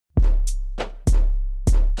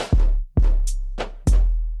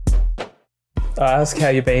I ask how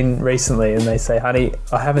you've been recently and they say, honey,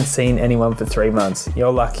 I haven't seen anyone for 3 months.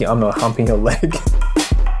 You're lucky I'm not humping your leg.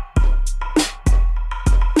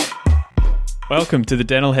 Welcome to the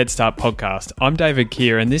Dental Head Start podcast. I'm David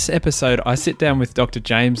Keir, and this episode I sit down with Dr.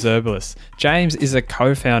 James Zerbelis. James is a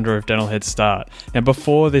co-founder of Dental Head Start. Now,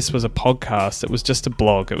 before this was a podcast, it was just a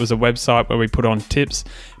blog. It was a website where we put on tips,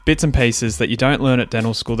 bits and pieces that you don't learn at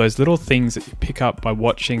dental school, those little things that you pick up by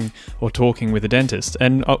watching or talking with a dentist.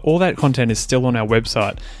 And all that content is still on our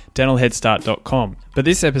website, dentalheadstart.com. But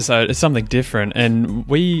this episode is something different, and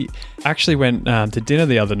we actually went to dinner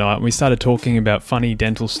the other night and we started talking about funny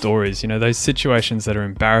dental stories, you know, those situations that are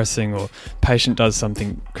embarrassing or patient does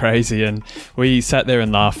something crazy, and we sat there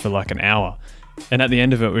and laughed for like an hour. And at the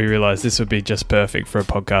end of it, we realized this would be just perfect for a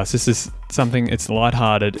podcast. This is something, it's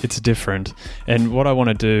lighthearted, it's different. And what I want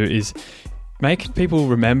to do is make people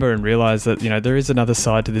remember and realize that, you know, there is another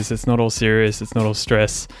side to this. It's not all serious. It's not all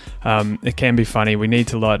stress. It can be funny. We need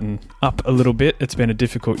to lighten up a little bit. It's been a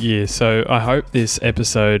difficult year. So I hope this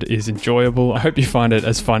episode is enjoyable. I hope you find it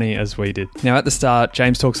as funny as we did. Now, at the start,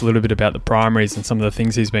 James talks a little bit about the primaries and some of the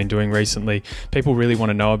things he's been doing recently. People really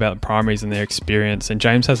want to know about the primaries and their experience. And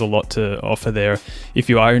James has a lot to offer there. If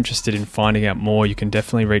you are interested in finding out more, you can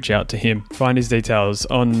definitely reach out to him. Find his details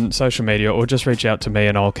on social media or just reach out to me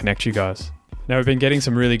and I'll connect you guys. Now, we've been getting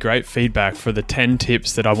some really great feedback for the 10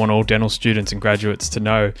 tips that I want all dental students and graduates to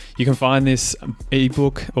know. You can find this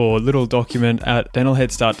ebook or little document at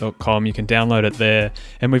dentalheadstart.com. You can download it there.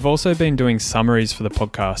 And we've also been doing summaries for the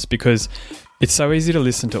podcast because it's so easy to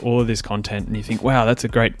listen to all of this content and you think, wow, that's a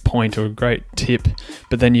great point or a great tip,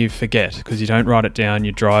 but then you forget because you don't write it down,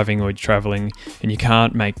 you're driving or you're traveling and you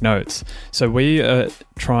can't make notes. So we are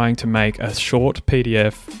trying to make a short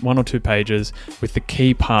PDF, 1 or 2 pages with the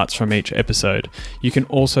key parts from each episode. You can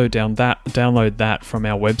also download that from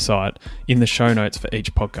our website in the show notes for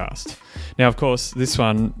each podcast. Now, of course, this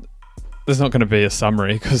one, there's not going to be a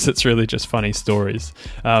summary because it's really just funny stories.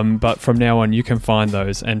 But from now on, you can find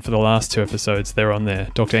those. And for the last 2 episodes, they're on there.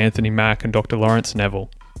 Dr. Anthony Mack and Dr. Lawrence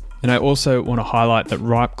Neville. And I also want to highlight that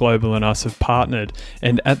Ripe Global and us have partnered.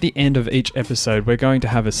 And at the end of each episode, we're going to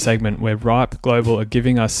have a segment where Ripe Global are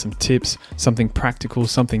giving us some tips, something practical,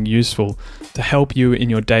 something useful to help you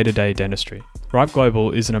in your day-to-day dentistry. Ripe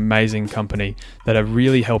Global is an amazing company that are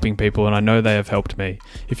really helping people, and I know they have helped me.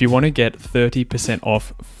 If you want to get 30%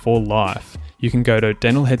 off for life, you can go to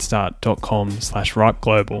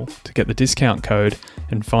dentalheadstart.com/ripeglobal to get the discount code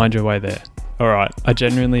and find your way there. All right, I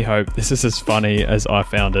genuinely hope this is as funny as I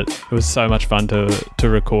found it. It was so much fun to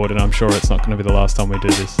record, and I'm sure it's not going to be the last time we do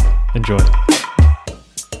this. Enjoy.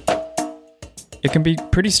 It can be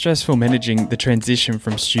pretty stressful managing the transition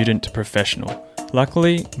from student to professional.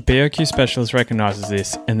 Luckily, BOQ Specialist recognises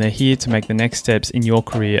this and they're here to make the next steps in your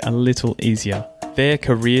career a little easier. Their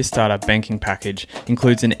Career Starter banking package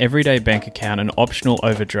includes an everyday bank account, an optional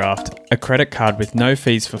overdraft, a credit card with no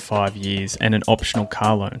fees for 5 years, and an optional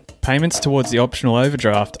car loan. Payments towards the optional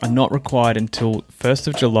overdraft are not required until 1st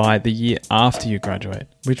of July the year after you graduate,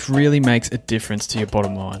 which really makes a difference to your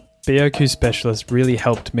bottom line. BOQ Specialist really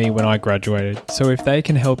helped me when I graduated, so if they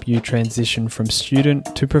can help you transition from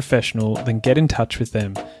student to professional, then get in touch with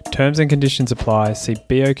them. Terms and conditions apply. See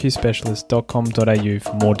boqspecialist.com.au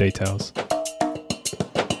for more details.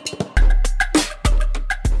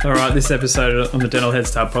 All right, this episode on the Dental Head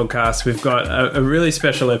Start podcast, we've got a really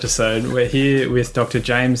special episode. We're here with Dr.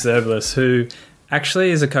 James Zerbelis, who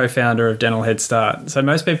actually is a co-founder of Dental Head Start. So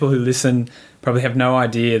most people who listen probably have no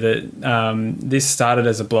idea that this started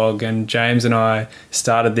as a blog, and James and I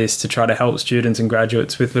started this to try to help students and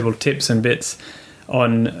graduates with little tips and bits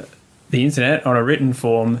on the internet on a written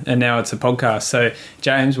form, and now it's a podcast. So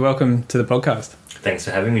James, welcome to the podcast. Thanks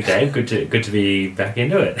for having me, Dave. Good to be back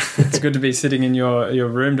into it. It's good to be sitting in your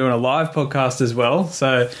room doing a live podcast as well.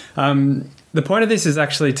 So the point of this is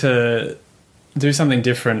actually to do something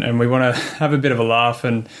different, and we want to have a bit of a laugh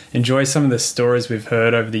and enjoy some of the stories we've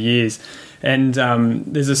heard over the years. And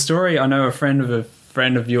there's a story I know a friend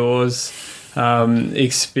of yours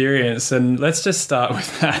experienced, and let's just start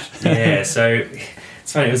with that. Yeah, so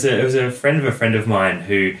it's funny. It was a friend of mine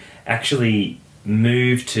who actually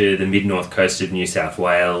moved to the mid-north coast of New South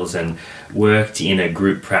Wales and worked in a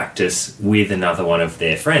group practice with another one of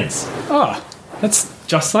their friends. Oh, that's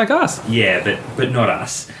just like us. Yeah, but not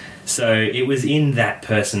us. So it was in that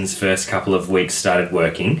person's first couple of weeks started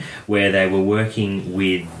working, where they were working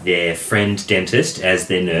with their friend dentist as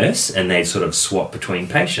their nurse, and they'd sort of swap between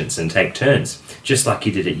patients and take turns, just like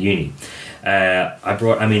you did at uni.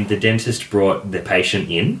 The dentist brought the patient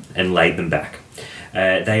in and laid them back.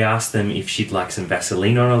 They asked them if she'd like some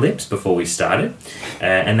Vaseline on her lips before we started,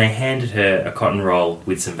 and they handed her a cotton roll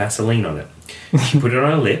with some Vaseline on it. She put it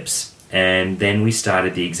on her lips, and then we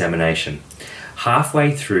started the examination.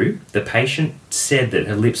 Halfway through, the patient said that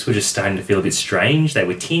her lips were just starting to feel a bit strange. They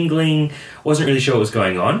were tingling, wasn't really sure what was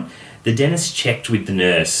going on. The dentist checked with the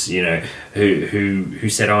nurse, who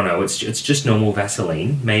said, "Oh no, it's just normal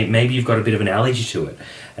Vaseline. Maybe you've got a bit of an allergy to it.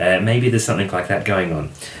 Maybe there's something like that going on."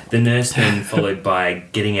 The nurse then followed by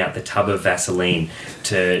getting out the tub of Vaseline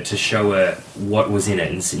to show her what was in it,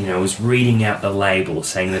 and was reading out the label,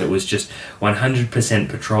 saying that it was just 100%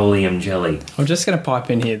 petroleum jelly. I'm just going to pipe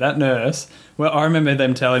in here. That nurse, well, I remember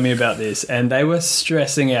them telling me about this, and they were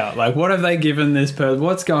stressing out. Like, what have they given this person?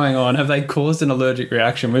 What's going on? Have they caused an allergic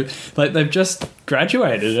reaction? Like, they've just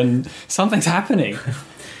graduated, and something's happening.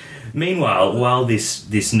 Meanwhile, while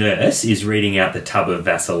this nurse is reading out the tub of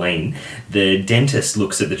Vaseline, the dentist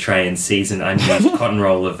looks at the tray and sees an unused cotton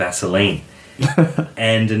roll of Vaseline.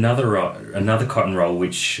 And another cotton roll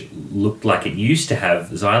which looked like it used to have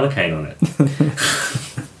xylocaine on it.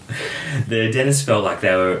 The dentist felt like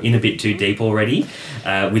they were in a bit too deep already,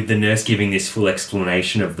 with the nurse giving this full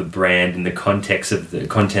explanation of the brand and the contents of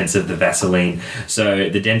the Vaseline. So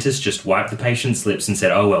the dentist just wiped the patient's lips and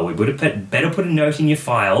said, "Oh well, we would have better put a note in your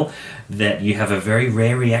file that you have a very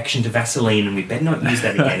rare reaction to Vaseline, and we better not use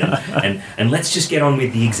that again. and let's just get on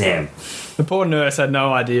with the exam." The poor nurse had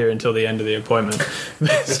no idea until the end of the appointment,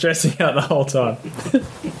 stressing out the whole time.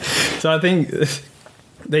 So I think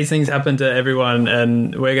these things happen to everyone,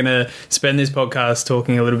 and we're going to spend this podcast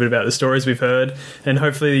talking a little bit about the stories we've heard, and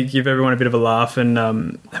hopefully give everyone a bit of a laugh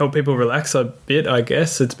and help people relax a bit, I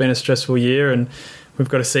guess. It's been a stressful year, and we've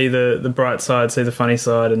got to see the bright side, see the funny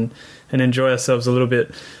side, and enjoy ourselves a little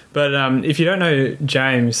bit. But if you don't know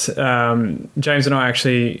James, James and I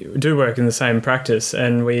actually do work in the same practice,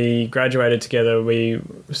 and we graduated together, we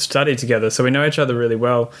studied together, so we know each other really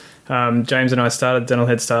well. James and I started Dental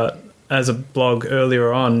Head Start as a blog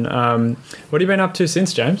earlier on. What have you been up to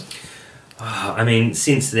since, James?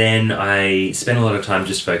 Since then, I spent a lot of time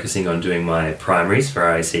just focusing on doing my primaries for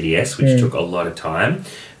RACDS, which took a lot of time.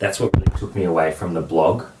 That's what really took me away from the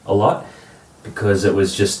blog a lot, because it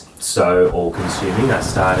was just so all-consuming. I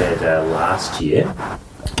started last year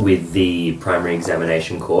with the primary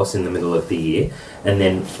examination course in the middle of the year, and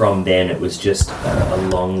then from then it was just a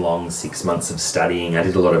long 6 months of studying. I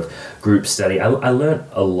did a lot of group study. I learnt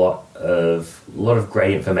a lot of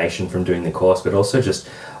great information from doing the course, but also just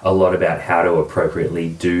a lot about how to appropriately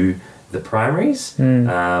do the primaries.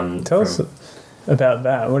 Tell us about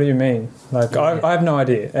that. What do you mean? Like, yeah. I have no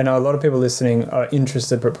idea, and a lot of people listening are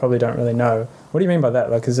interested but probably don't really know. What do you mean by that?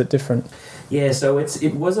 Like, is it different? Yeah, so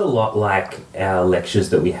it was a lot like our lectures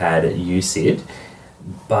that we had at UCID,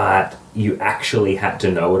 but you actually had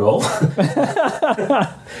to know it all.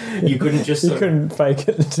 You couldn't just you couldn't fake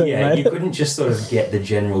it. You couldn't just sort of get the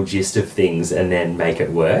general gist of things and then make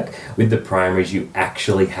it work. With the primaries, you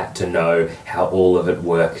actually had to know how all of it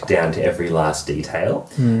worked down to every last detail.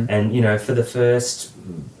 And for the first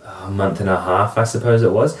month and a half, I suppose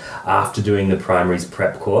it was, after doing the primaries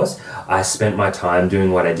prep course, I spent my time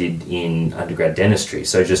doing what I did in undergrad dentistry.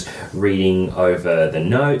 So just reading over the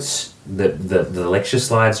notes, the lecture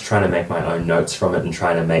slides, trying to make my own notes from it and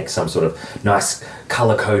trying to make some sort of nice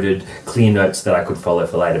color-coded clear notes that I could follow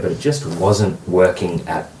for later, but it just wasn't working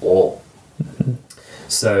at all.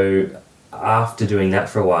 So after doing that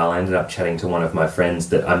for a while, I ended up chatting to one of my friends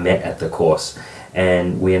that I met at the course,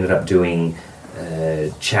 and we ended up doing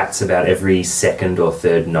chats about every second or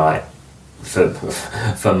third night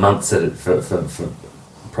for months, for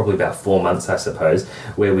probably about 4 months, I suppose,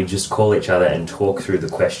 where we just call each other and talk through the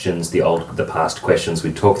questions, the past questions.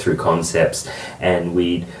 We'd talk through concepts, and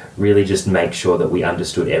we'd really just make sure that we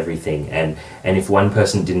understood everything. And if one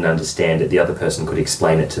person didn't understand it, the other person could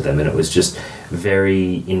explain it to them. And it was just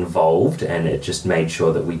very involved, and it just made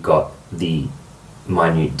sure that we got the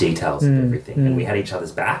minute details of everything. And we had each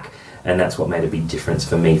other's back, and that's what made a big difference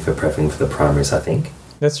for me for prepping for the primaries, I think.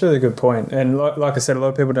 That's a really good point. And like I said, a lot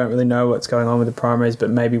of people don't really know what's going on with the primaries,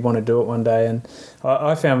 but maybe want to do it one day. And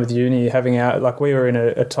I found with uni, we were in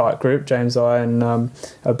a tight group, James, I, and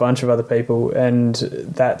a bunch of other people, and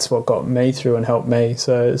that's what got me through and helped me.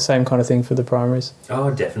 So same kind of thing for the primaries.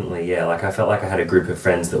 Oh, definitely, yeah. Like, I felt like I had a group of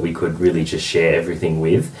friends that we could really just share everything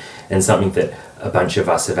with, and something that a bunch of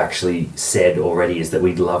us have actually said already is that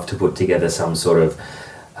we'd love to put together some sort of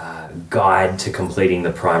guide to completing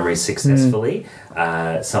the primaries successfully.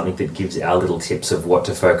 Something that gives our little tips of what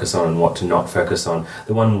to focus on and what to not focus on.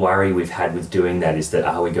 The one worry we've had with doing that is that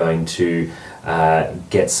are we going to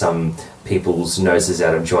get some people's noses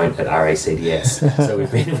out of joint at RACDS? So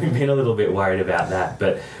we've been a little bit worried about that,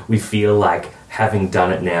 but we feel like having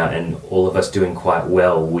done it now and all of us doing quite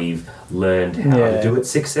well, we've learned how to do it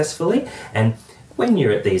successfully. And when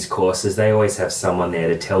you're at these courses, they always have someone there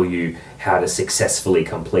to tell you how to successfully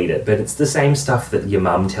complete it. But it's the same stuff that your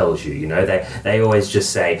mum tells you, you know. They always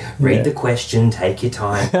just say, read the question, take your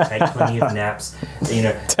time, take plenty of naps, you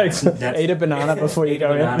know. Eat a banana before you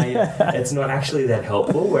go in. It's not actually that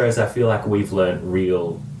helpful, whereas I feel like we've learnt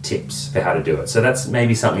real tips for how to do it. So that's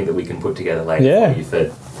maybe something that we can put together later for you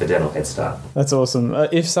for Dental Head Start. That's awesome.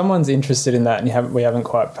 If someone's interested in that and we haven't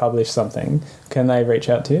quite published something, can they reach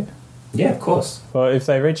out to you? Yeah, of course. Well, if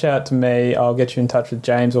they reach out to me, I'll get you in touch with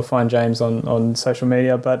James or find James on social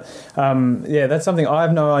media. But that's something I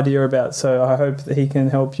have no idea about, so I hope that he can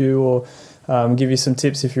help you or give you some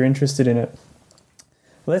tips if you're interested in it.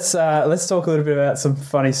 Let's talk a little bit about some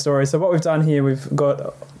funny stories. So what we've done here, we've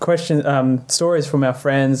got stories from our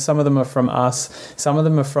friends. Some of them are from us. Some of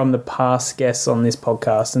them are from the past guests on this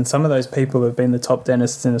podcast. And some of those people have been the top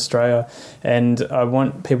dentists in Australia. And I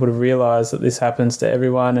want people to realise that this happens to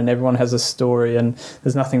everyone and everyone has a story and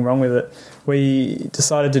there's nothing wrong with it. We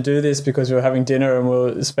decided to do this because we were having dinner and we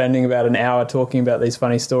were spending about an hour talking about these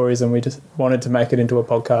funny stories and we just wanted to make it into a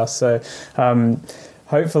podcast. So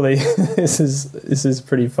hopefully this is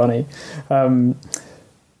pretty funny.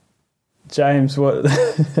 James,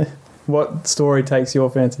 what story takes your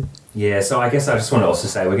fancy? Yeah, so I guess I just want to also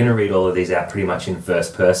say we're going to read all of these out pretty much in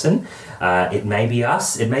first person. It may be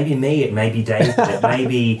us, it may be me, it may be Dave,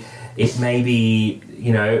 it may be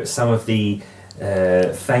you know, some of the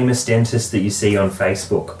famous dentists that you see on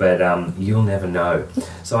Facebook, but you'll never know.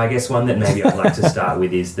 So I guess one that maybe I'd like to start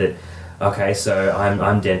with is that, okay, so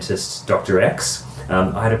I'm dentist Dr. X.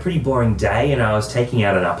 I had a pretty boring day and I was taking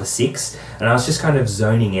out an upper six and I was just kind of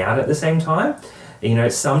zoning out at the same time. You know,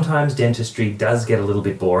 sometimes dentistry does get a little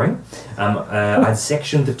bit boring. I'd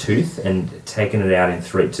sectioned the tooth and taken it out in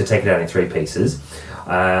three pieces.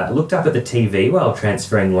 Looked up at the TV while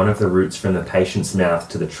transferring one of the roots from the patient's mouth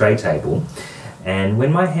to the tray table. And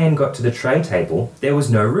when my hand got to the tray table, there was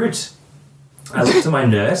no root. I looked to my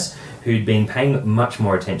nurse, who'd been paying much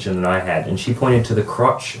more attention than I had, and she pointed to the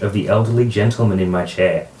crotch of the elderly gentleman in my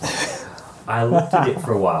chair. I looked at it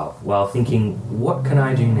for a while thinking, what can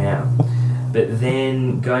I do now? But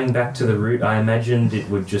then, going back to the root, I imagined it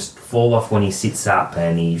would just fall off when he sits up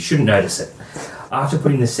and he shouldn't notice it. After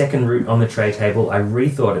putting the second root on the tray table, I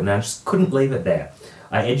rethought it and I just couldn't leave it there.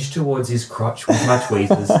 I edged towards his crotch with my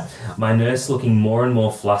tweezers, my nurse looking more and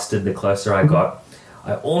more flustered the closer I got.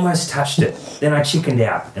 I almost touched it, then I chickened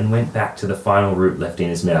out and went back to the final root left in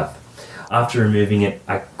his mouth. After removing it,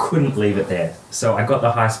 I couldn't leave it there, so I got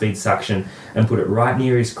the high-speed suction and put it right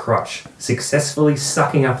near his crotch, successfully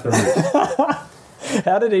sucking up the root.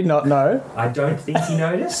 How did he not know? I don't think he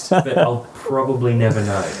noticed, but I'll probably never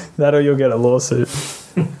know. That or you'll get a lawsuit.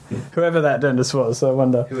 Whoever that dentist was, I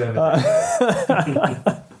wonder. Whoever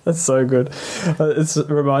that That's so good. It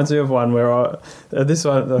reminds me of one where this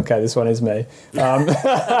one is me. Way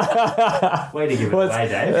to give it away,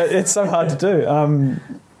 Dave. It's so hard to do.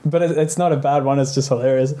 But it's not a bad one. It's just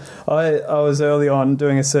hilarious. I was early on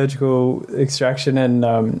doing a surgical extraction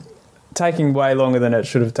and taking way longer than it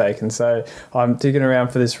should have taken. So I'm digging around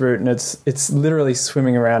for this root and it's literally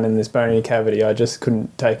swimming around in this bony cavity. I just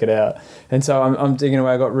couldn't take it out. And so I'm digging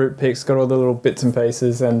away. I got root picks, got all the little bits and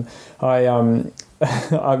pieces, and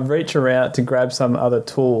I reach around to grab some other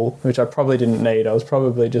tool, which I probably didn't need. I was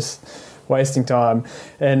probably just wasting time.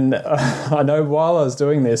 And I know while I was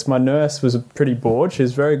doing this, my nurse was pretty bored. She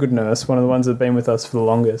was a very good nurse, one of the ones that had been with us for the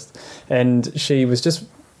longest. And she was just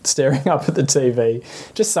staring up at the TV,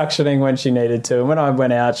 just suctioning when she needed to. And when I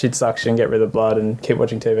went out, she'd suction, get rid of the blood and keep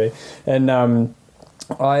watching TV. And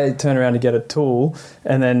I turn around to get a tool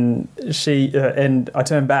and then and I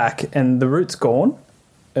turn back and the root's gone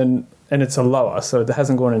and it's a lower, so it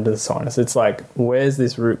hasn't gone into the sinus. It's like, where's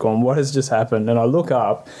this root gone? What has just happened? And I look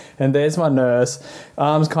up, and there's my nurse,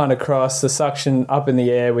 arms kind of crossed, the suction up in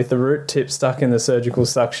the air with the root tip stuck in the surgical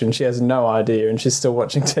suction. She has no idea, and she's still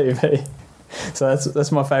watching TV. So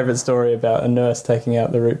that's my favourite story about a nurse taking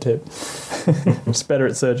out the root tip. It's better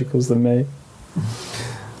at surgicals than me.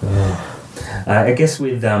 I guess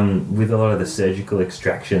with a lot of the surgical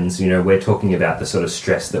extractions, you know, we're talking about the sort of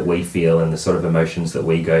stress that we feel and the sort of emotions that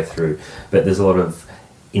we go through, but there's a lot of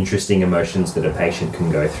interesting emotions that a patient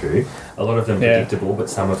can go through. A lot of them predictable, but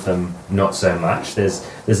some of them not so much. There's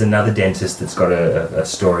another dentist that's got a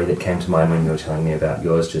story that came to mind when you were telling me about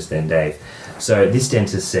yours just then, Dave. So this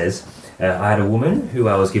dentist says, I had a woman who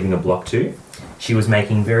I was giving a block to. She was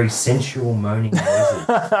making very sensual moaning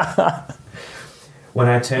noises. When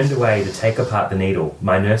I turned away to take apart the needle,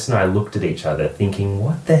 my nurse and I looked at each other thinking,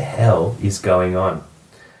 what the hell is going on?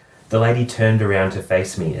 The lady turned around to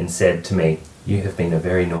face me and said to me, "You have been a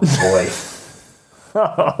very naughty boy."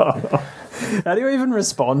 How do you even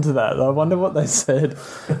respond to that? I wonder what they said.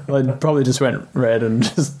 They probably just went red and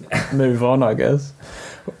just move on, I guess.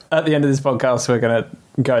 At the end of this podcast, we're going to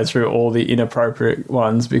go through all the inappropriate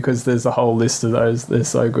ones because there's a whole list of those. They're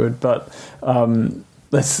so good. But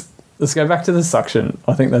let's go back to the suction.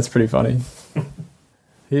 I think that's pretty funny.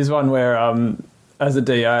 Here's one where, as a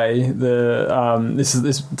DA,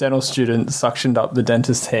 this dental student suctioned up the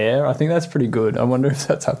dentist's hair. I think that's pretty good. I wonder if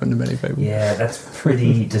that's happened to many people. Yeah, that's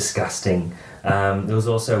pretty disgusting. There was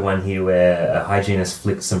also one here where a hygienist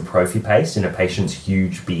flicked some prophy paste in a patient's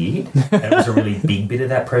huge beard. And it was a really big bit of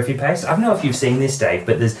that prophy paste. I don't know if you've seen this, Dave,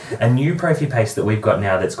 but there's a new prophy paste that we've got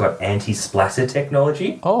now that's got anti-splatter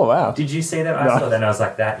technology. Oh, wow. Did you see that? I saw that and I was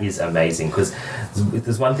like, that is amazing. Because if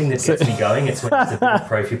there's one thing that gets me going, it's when there's a bit of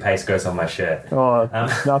prophy paste goes on my shirt. Oh,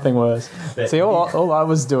 nothing worse. See, all I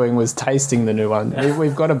was doing was tasting the new one.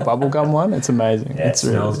 We've got a bubblegum one. It's amazing. Yeah, it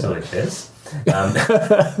smells delicious.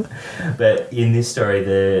 But in this story,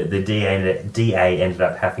 the DA ended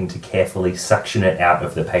up having to carefully suction it out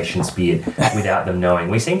of the patient's beard without them knowing.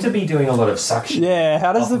 We seem to be doing a lot of suction. Yeah,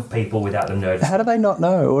 how does of people without them noticing? How do they not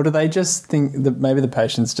know, or do they just think that maybe the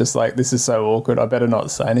patient's just like, this is so awkward, I better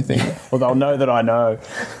not say anything, or they'll know that I know?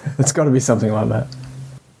 It's got to be something like that.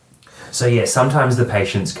 So yeah, sometimes the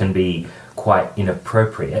patients can be quite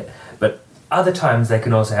inappropriate, but other times they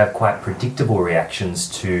can also have quite predictable reactions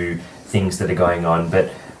to things that are going on,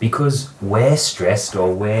 but because we're stressed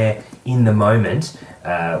or we're in the moment,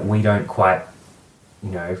 we don't quite,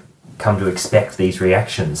 come to expect these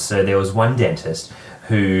reactions. So there was one dentist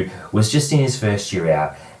who was just in his first year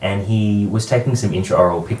out, and he was taking some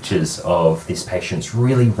intraoral pictures of this patient's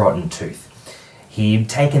really rotten tooth. He'd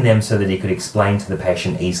taken them so that he could explain to the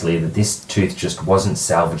patient easily that this tooth just wasn't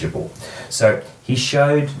salvageable. So he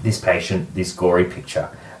showed this patient this gory picture,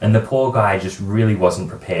 and the poor guy just really wasn't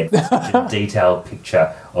prepared for such a detailed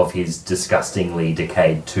picture of his disgustingly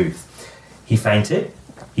decayed tooth. He fainted,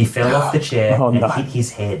 he fell off the chair and hit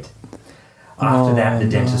his head. After that, the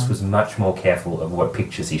dentist was much more careful of what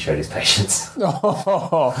pictures he showed his patients. You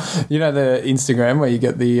know the Instagram where you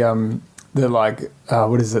get the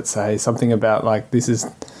what does it say? Something about like, this is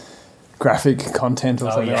graphic content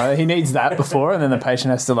or something like that. He needs that before, and then the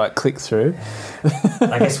patient has to like click through.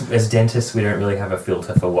 I guess as dentists, we don't really have a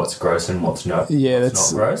filter for what's gross and what's not. Yeah,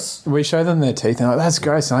 that's not gross. We show them their teeth and they're like, that's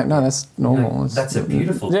gross. And I'm like, no, that's normal. No, that's a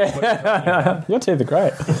beautiful. Yeah, your teeth are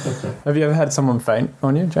great. Have you ever had someone faint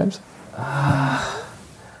on you, James?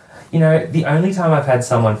 The only time I've had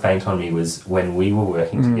someone faint on me was when we were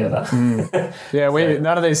working together. Yeah,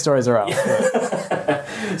 none of these stories are up.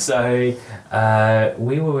 So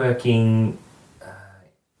we were working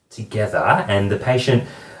together, and the patient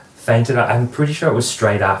fainted. I'm pretty sure it was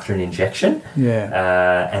straight after an injection.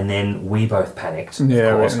 Yeah. And then we both panicked, of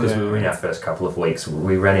course, because we were in our first couple of weeks.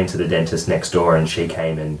 We ran into the dentist next door, and she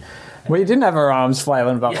came and. We didn't have our arms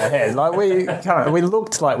flailing above our head. Like we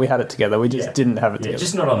looked like we had it together. We just didn't have it together.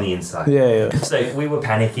 Just not on the inside. Yeah. So we were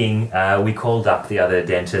panicking. We called up the other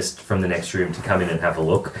dentist from the next room to come in and have a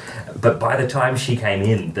look. But by the time she came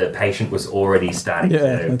in, the patient was already starting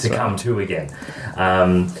to come to again.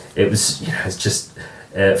 It was, it's just.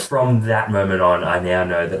 From that moment on, I now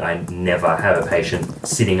know that I never have a patient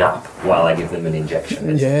sitting up while I give them an injection.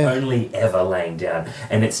 It's only ever laying down.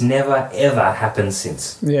 And it's never, ever happened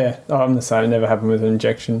since. Yeah, I'm the same. It never happened with an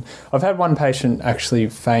injection. I've had one patient actually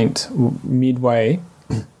faint midway.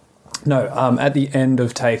 At the end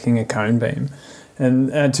of taking a cone beam.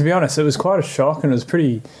 And to be honest, it was quite a shock, and it was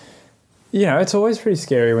pretty... it's always pretty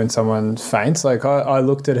scary when someone faints. Like, I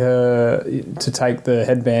looked at her to take the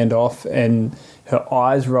headband off, and her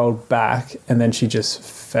eyes rolled back, and then she just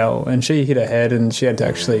fell. And she hit her head, and she had to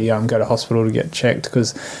actually go to hospital to get checked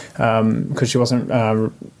because she wasn't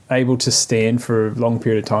able to stand for a long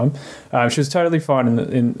period of time. She was totally fine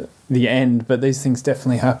in the end, but these things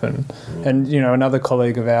definitely happen. And, another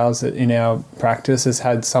colleague of ours in our practice has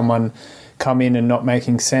had someone come in and not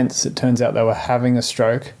making sense. It turns out they were having a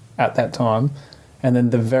stroke at that time, and then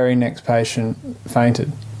the very next patient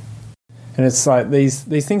fainted. And it's like these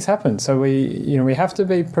things happen. So we have to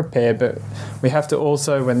be prepared, but we have to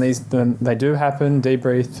also, when they do happen,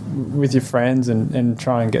 debrief with your friends and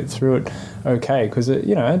try and get through it okay, because it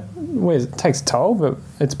takes a toll, but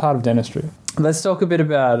it's part of dentistry. Let's talk a bit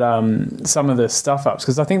about some of the stuff ups,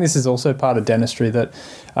 because I think this is also part of dentistry, that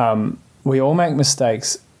we all make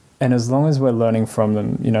mistakes And as long as we're learning from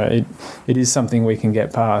them, it is something we can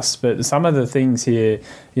get past. But some of the things here,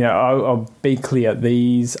 I'll be clear,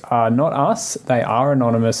 these are not us. They are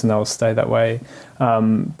anonymous and they'll stay that way.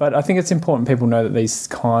 But I think it's important people know that these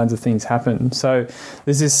kinds of things happen. So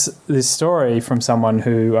there's this story from someone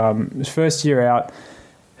who, his first year out,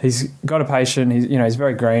 he's got a patient, he's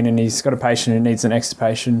very green, and he's got a patient who needs an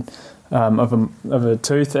extirpation of a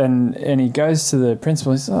tooth, and he goes to the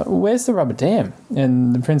principal. He's like, "Where's the rubber dam?"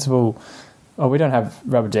 And the principal, "Oh, we don't have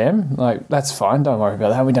rubber dam. Like, that's fine. Don't worry about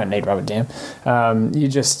that. We don't need rubber dam. You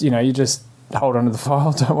just hold on to the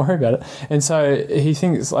file. Don't worry about it." And so he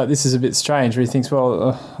thinks like this is a bit strange. But he thinks,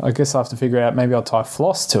 well, I guess I have to figure out. Maybe I'll tie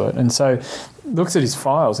floss to it. And so looks at his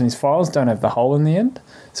files, and his files don't have the hole in the end,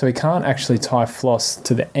 so he can't actually tie floss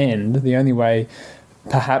to the end. The only way,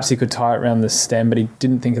 perhaps he could tie it around the stem, but he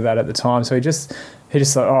didn't think of that at the time. So he just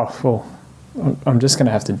thought, oh, well, I'm just going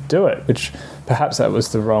to have to do it, which perhaps that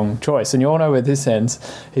was the wrong choice. And you all know where this ends.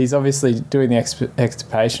 He's obviously doing the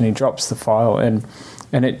extirpation. He drops the file, and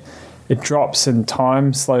it drops, and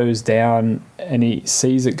time slows down, and he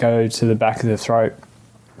sees it go to the back of the throat.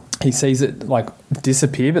 He sees it like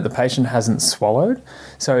disappear, but the patient hasn't swallowed.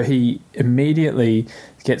 So he immediately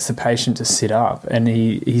gets the patient to sit up, and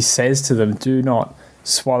he says to them, "Do not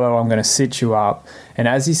swallow, I'm going to sit you up." And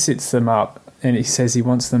as he sits them up, and he says he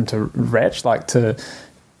wants them to retch, like to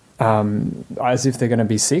as if they're going to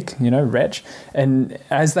be sick, retch. And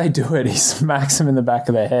as they do it, he smacks them in the back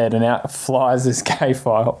of their head, and out flies this K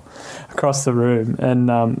file across the room.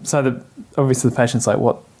 And so obviously the patient's like,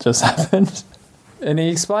 "What just happened?" And he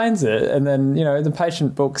explains it, and then, the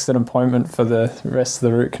patient books an appointment for the rest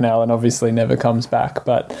of the root canal and obviously never comes back.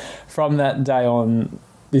 But from that day on,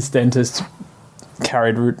 this dentist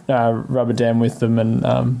carried rubber dam with them and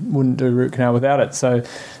wouldn't do root canal without it. So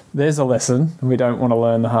there's a lesson we don't want to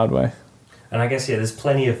learn the hard way. And I guess, there's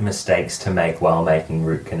plenty of mistakes to make while doing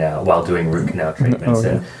root canal treatments.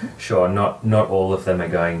 And sure, not all of them are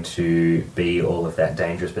going to be all of that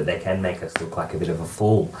dangerous, but they can make us look like a bit of a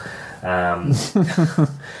fool.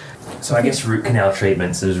 So I guess root canal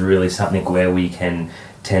treatments is really something where we can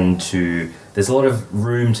tend to... There's a lot of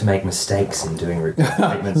room to make mistakes in doing root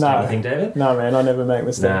canal treatments. No. Don't you think, David? No, man, I never make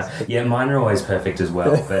mistakes. Nah. Yeah, mine are always perfect as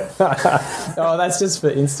well. But oh, that's just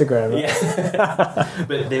for Instagram. Right? Yeah.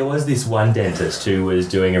 But there was this one dentist who was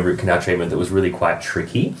doing a root canal treatment that was really quite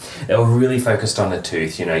tricky. They were really focused on the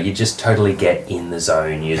tooth. You just totally get in the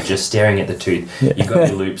zone. You're just staring at the tooth. Yeah. You've got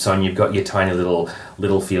your loupes on. You've got your tiny little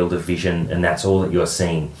field of vision, and that's all that you're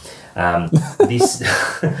seeing.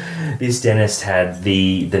 This dentist had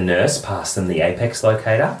the nurse pass them the apex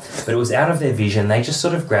locator, but it was out of their vision. They just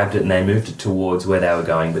sort of grabbed it and they moved it towards where they were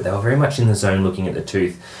going, but they were very much in the zone looking at the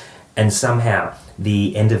tooth, and somehow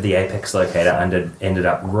the end of the apex locator ended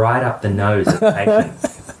up right up the nose of the patient.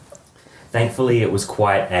 Thankfully, it was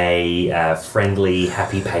quite a friendly,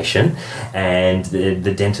 happy patient, and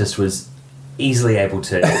the dentist was easily able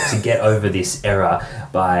to get over this error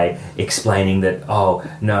by explaining that, oh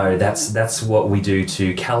no, that's what we do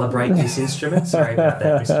to calibrate this instrument. Sorry about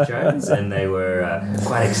that, Mr. Jones. And they were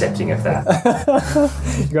quite accepting of that.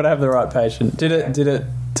 You got to have the right patient. Did it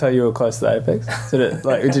tell you were close to the apex?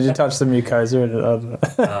 Did you touch the mucosa? And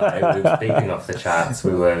it was beeping off the charts.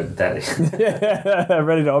 We were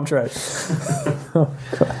ready to operate. Oh,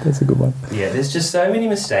 God, that's a good one. Yeah, there's just so many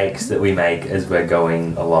mistakes that we make as we're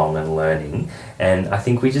going along and learning, and I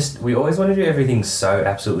think we always want to do everything so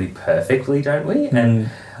absolutely perfectly, don't we? And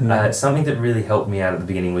something that really helped me out at the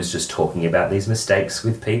beginning was just talking about these mistakes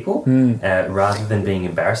with people rather than being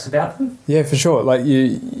embarrassed about them. Yeah, for sure. Like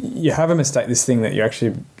you have a mistake, this thing that you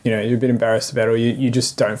actually, you're a bit embarrassed about, or you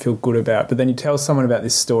just don't feel good about, but then you tell someone about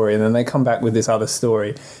this story and then they come back with this other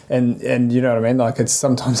story, and you know what I mean? Like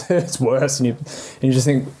sometimes it's worse, and you just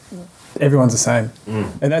think everyone's the same.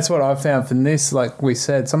 And that's what I've found from this. Like we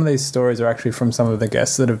said, some of these stories are actually from some of the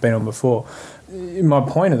guests that have been on before. My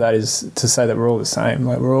point of that is to say that we're all the same.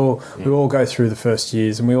 Like we all go through the first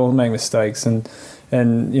years and we all make mistakes, and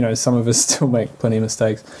some of us still make plenty of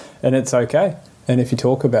mistakes, and it's okay. And if you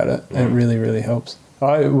talk about it, it really, really helps.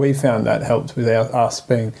 We found that helped with us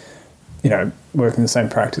being, working the same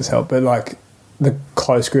practice helped. But like the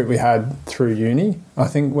close group we had through uni, I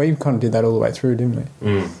think we kind of did that all the way through, didn't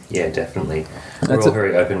we? Yeah, definitely. We're all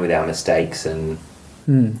very open with our mistakes and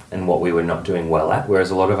what we were not doing well at, whereas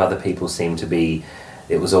a lot of other people seem to be,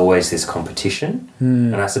 it was always this competition.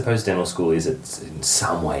 And I suppose dental school is in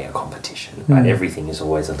some way a competition, right? Everything is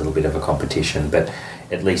always a little bit of a competition, but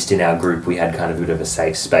at least in our group we had kind of a bit of a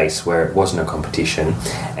safe space where it wasn't a competition,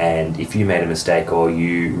 and if you made a mistake or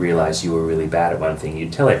you realised you were really bad at one thing,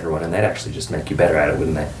 you'd tell everyone and they'd actually just make you better at it,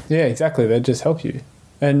 wouldn't they? Yeah, exactly. They'd just help you.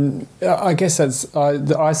 And I guess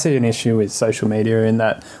I see an issue with social media in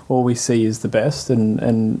that all we see is the best,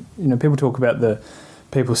 and people talk about the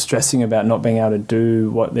people stressing about not being able to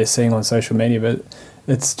do what they're seeing on social media, but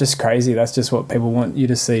it's just crazy. That's just what people want you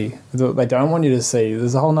to see. They don't want you to see.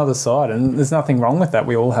 There's a whole other side, and there's nothing wrong with that.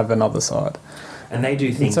 We all have another side. And they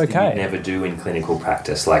do things that you'd never do in clinical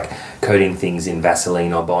practice, like coating things in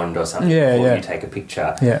Vaseline or Bond or something before you take a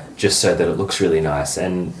picture, just so that it looks really nice.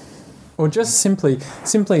 Or just simply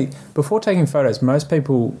before taking photos, most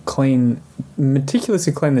people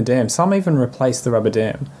meticulously clean the dam. Some even replace the rubber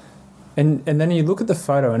dam. And then you look at the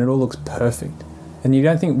photo and it all looks perfect. And you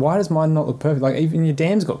don't think, why does mine not look perfect? Like, even your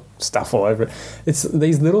dam's got stuff all over it. It's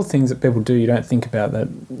these little things that people do you don't think about, that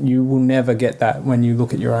you will never get that when you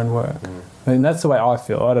look at your own work. I mean, that's the way I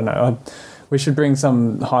feel. I don't know. We should bring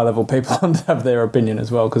some high-level people on to have their opinion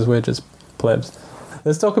as well, because we're just plebs.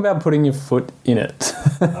 Let's talk about putting your foot in it.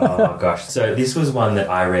 Oh, gosh. So this was one that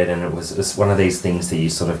I read, and it was one of these things that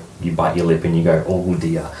you bite your lip and you go, oh,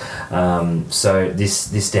 dear. So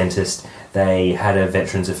this dentist, they had a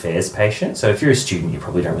Veterans Affairs patient. So if you're a student, you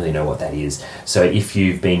probably don't really know what that is. So if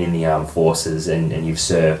you've been in the armed forces and you've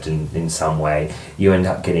served in some way, you end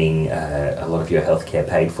up getting a lot of your healthcare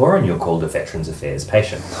paid for, and you're called a Veterans Affairs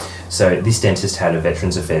patient. So this dentist had a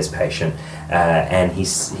Veterans Affairs patient, and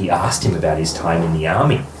he asked him about his time in the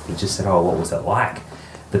army. He just said, oh, what was it like?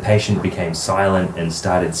 The patient became silent and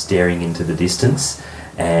started staring into the distance.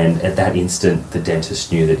 And at that instant, the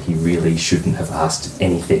dentist knew that he really shouldn't have asked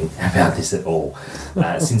anything about this at all.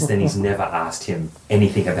 Since then, he's never asked him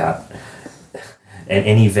anything about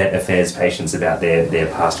any vet affairs patients about their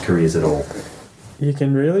past careers at all. You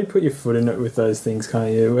can really put your foot in it with those things,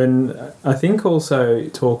 can't you? And I think also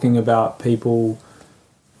talking about people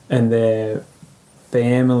and their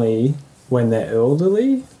family when they're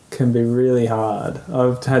elderly can be really hard.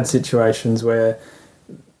 I've had situations where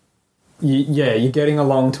you're getting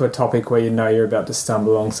along to a topic where you know you're about to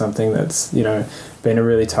stumble on something that's, been a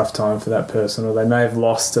really tough time for that person, or they may have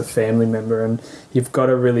lost a family member, and you've got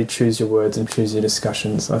to really choose your words and choose your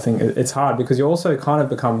discussions. I think it's hard because you also kind of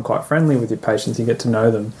become quite friendly with your patients. You get to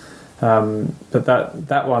know them. But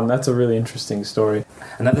that's a really interesting story.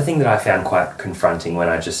 Another thing that I found quite confronting when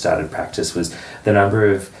I just started practice was the number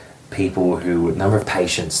of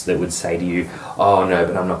patients that would say to you, oh no,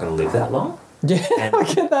 but I'm not going to live that long. Yeah, I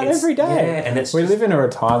get that every day. Yeah, and we live in a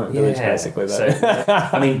retirement village, basically. Though.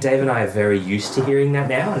 So, Dave and I are very used to hearing that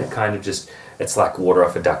now, and it kind of it's like water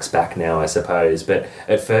off a duck's back now, I suppose. But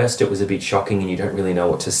at first, it was a bit shocking, and you don't really know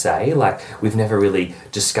what to say. Like, we've never really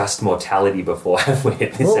discussed mortality before, have we?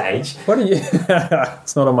 At this age, what do you?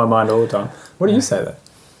 It's not on my mind all the time. What do you say though?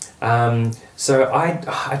 So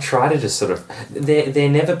I try to just sort of...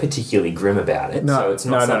 They're never particularly grim about it, so it's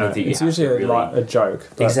not something that you it's have usually to really... like a joke.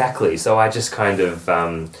 But... Exactly, so I just kind of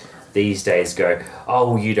these days go,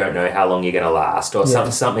 oh, you don't know how long you're going to last, or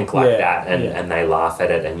something like that, and they laugh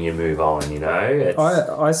at it and you move on,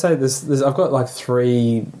 I say this I've got like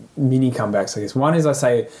 3 mini comebacks, I guess. One is they'll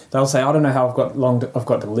say, I don't know how I've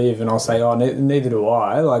got to live, and I'll say, oh, neither do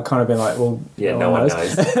I, like kind of being like, well, no one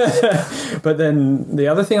knows. But then the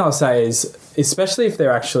other thing I'll say is, especially if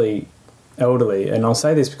they're actually elderly, and I'll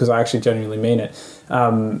say this because I actually genuinely mean it,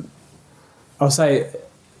 I'll say,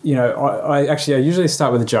 I usually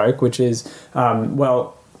start with a joke, which is,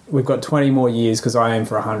 we've got 20 more years because I aim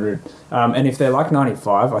for 100. And if they're like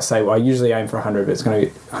 95, I say, well, I usually aim for 100, but it's going to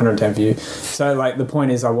be 110 for you. So, like, the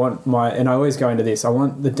point is I always go into this, I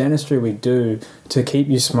want the dentistry we do to keep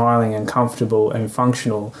you smiling and comfortable and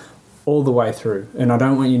functional all the way through. And I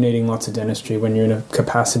don't want you needing lots of dentistry when you're in a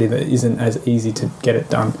capacity that isn't as easy to get it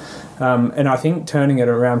done. And I think turning it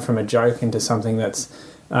around from a joke into something that's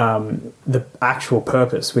the actual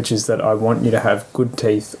purpose, which is that I want you to have good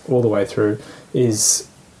teeth all the way through, is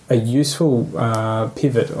a useful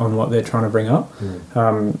pivot on what they're trying to bring up.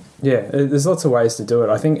 There's lots of ways to do it.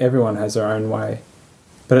 I think everyone has their own way,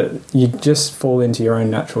 but you just fall into your own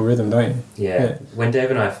natural rhythm, don't you? Yeah. When Dave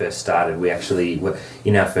and I first started, we actually,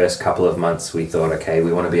 in our first couple of months, we thought, okay,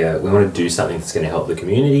 we want to do something that's going to help the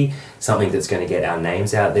community, something that's going to get our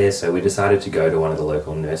names out there. So we decided to go to one of the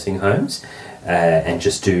local nursing homes and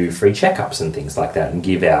just do free checkups and things like that, and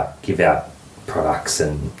give out products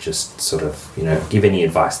and just sort of, give any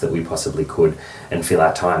advice that we possibly could and fill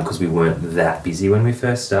our time, because we weren't that busy when we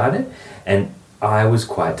first started. And I was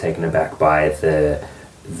quite taken aback by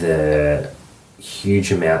the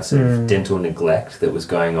huge amounts of dental neglect that was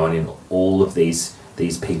going on in all of these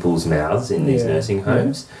people's mouths in these nursing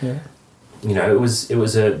homes. there was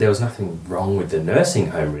nothing wrong with the nursing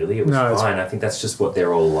home, really. It was fine. I think that's just what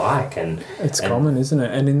they're all like. And it's common, isn't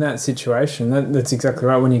it? And in that situation, that's exactly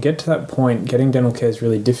right. When you get to that point, getting dental care is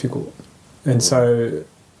really difficult. And so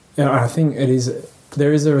I think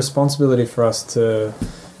there is a responsibility for us to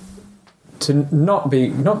not be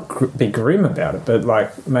grim about it, but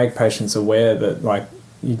like make patients aware that like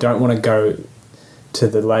you don't want to go to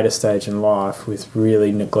the later stage in life with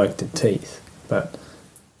really neglected teeth, but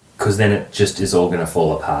because then it just is all going to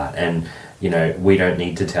fall apart. And we don't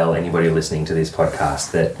need to tell anybody listening to this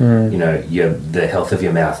podcast that the health of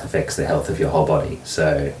your mouth affects the health of your whole body.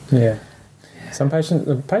 So yeah. Some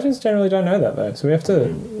patients generally don't know that though, so we have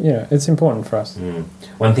to, it's important for us.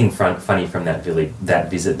 One thing funny from that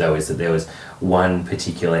visit though is that there was one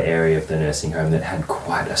particular area of the nursing home that had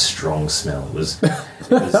quite a strong smell.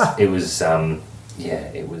 It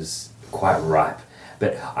was quite ripe.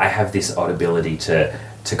 But I have this odd ability to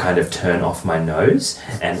kind of turn off my nose,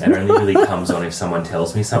 and it only really comes on if someone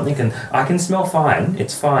tells me something. And I can smell fine,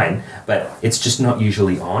 it's fine, but it's just not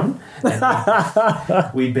usually on.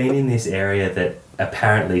 And we'd been in this area that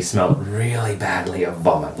apparently smelled really badly of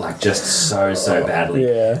vomit, like just so badly.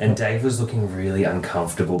 Yeah. And Dave was looking really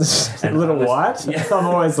uncomfortable. And a little white? Yeah. I'm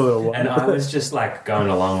always a little white. And I was just like going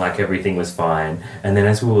along like everything was fine. And then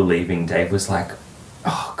as we were leaving, Dave was like,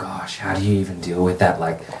 oh gosh, how do you even deal with that,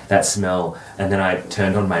 like that smell? And then I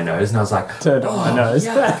turned on my nose and I was like, my nose.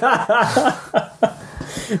 Yeah.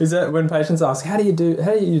 Is that when patients ask, how do you do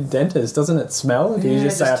dentist? Doesn't it smell? Do you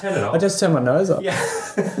just say, turn it off. I just turn my nose up? Yeah.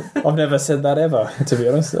 I've never said that ever, to be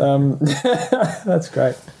honest. That's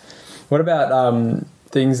great. What about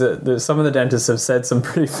things that some of the dentists have said some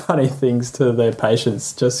pretty funny things to their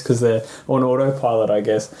patients just because they're on autopilot, I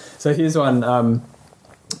guess. So here's one.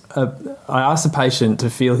 I asked the patient to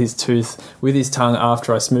feel his tooth with his tongue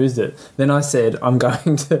after I smoothed it. Then I said, I'm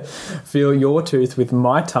going to feel your tooth with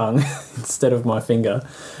my tongue instead of my finger.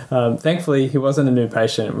 Thankfully, he wasn't a new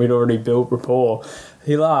patient. We'd already built rapport.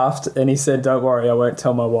 He laughed and he said, don't worry, I won't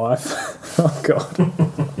tell my wife. Oh, God.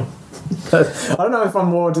 I don't know if I'm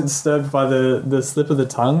more disturbed by the slip of the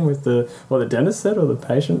tongue with what the dentist said or the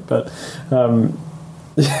patient, but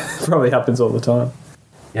it probably happens all the time.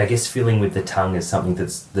 Yeah, I guess feeling with the tongue is something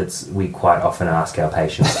that's we quite often ask our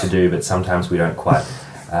patients to do, but sometimes we don't quite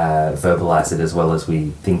verbalise it as well as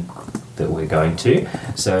we think that we're going to.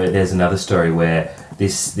 So there's another story where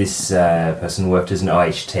this person worked as an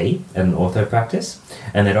OHT in an ortho practice,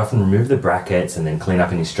 and they'd often remove the brackets and then clean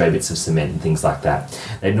up any stray bits of cement and things like that.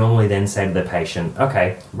 They'd normally then say to the patient,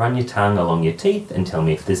 okay, run your tongue along your teeth and tell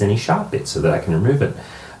me if there's any sharp bits so that I can remove it.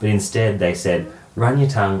 But instead they said, run your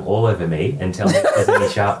tongue all over me and tell me if there's any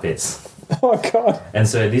sharp bits. Oh, God. And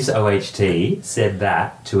so this OHT said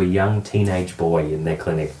that to a young teenage boy in their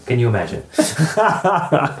clinic. Can you imagine?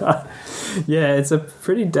 Yeah, it's a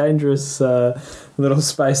pretty dangerous little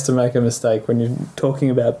space to make a mistake when you're talking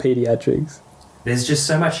about pediatrics. There's just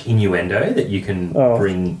so much innuendo that you can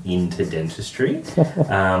bring into dentistry.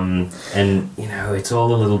 And, it's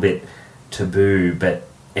all a little bit taboo, but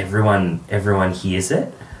everyone hears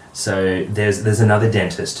it. So there's another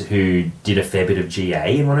dentist who did a fair bit of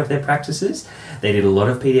GA in one of their practices. They did a lot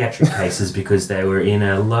of pediatric cases because they were in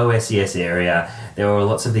a low SES area. There were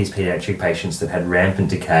lots of these pediatric patients that had rampant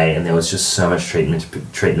decay, and there was just so much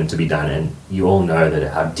treatment to be done. And you all know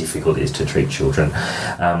that how difficult it is to treat children.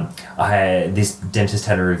 This dentist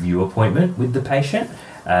had a review appointment with the patient,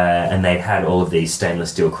 and they'd had all of these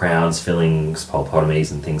stainless steel crowns, fillings,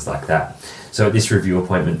 pulpotomies, and things like that. So at this review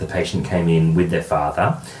appointment, the patient came in with their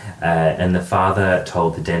father, and the father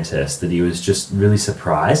told the dentist that he was just really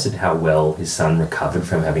surprised at how well his son recovered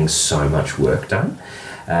from having so much work done.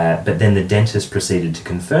 But then the dentist proceeded to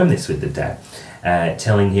confirm this with the dad,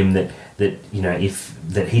 telling him that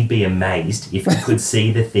he'd be amazed if he could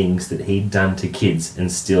see the things that he'd done to kids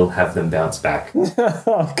and still have them bounce back.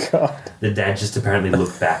 Oh, God. The dad just apparently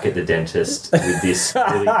looked back at the dentist with this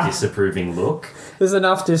really disapproving look. There's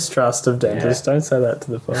enough distrust of dentists. Yeah. Don't say that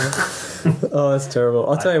to the father. Oh, that's terrible.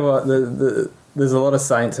 I'll tell you what, there's a lot of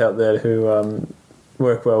saints out there who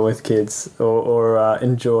work well with kids or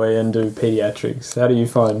enjoy and do pediatrics. How do you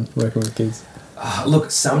find working with kids?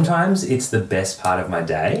 Look, sometimes it's the best part of my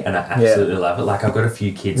day, and I absolutely love it. Like, I've got a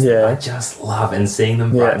few kids that I just love, and seeing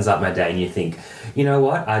them brightens up my day, and you think, you know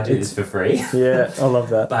what, I do this for free. Yeah, I love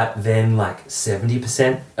that. But then, like,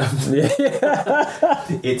 70% of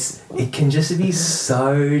it can just be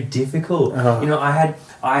so difficult. Oh.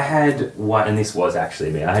 I had one, and this was actually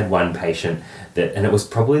me, I had one patient and it was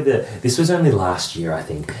probably this was only last year, I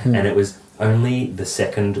think, and it was only the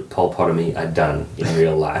second pulpotomy I'd done in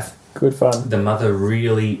real life. Good fun. The mother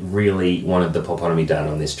really, really wanted the pulpotomy done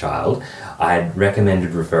on this child. I had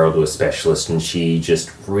recommended referral to a specialist, and she just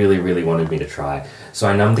really, really wanted me to try. So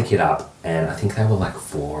I numbed the kid up, and I think they were like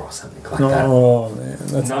 4 or something like that. Oh, man.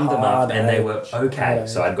 That's numbed them up, and they were okay.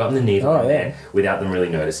 So I'd gotten the needle in there without them really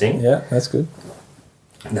noticing. Yeah, that's good.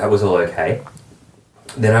 That was all okay.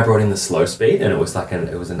 Then I brought in the slow speed, and it was like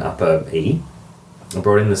it was an upper E. I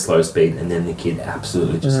brought in the slow speed, and then the kid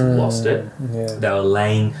absolutely just lost it. Yeah. They were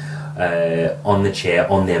laying on the chair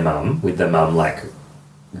on their mum, with the mum like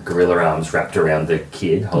gorilla arms wrapped around the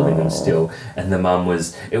kid, holding them still, and the mum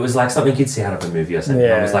it was like something you'd see out of a movie or something.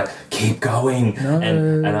 I was like, keep going.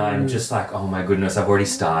 And I'm just like, oh my goodness, I've already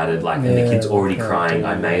started, like, and the kid's already crying.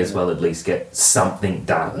 I may as well at least get something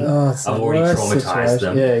done. I've already traumatized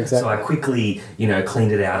them. Yeah, exactly. So I quickly,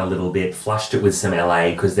 cleaned it out a little bit, flushed it with some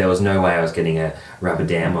LA, because there was no way I was getting a rubber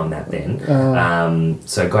dam on that then.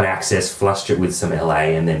 So got access, flushed it with some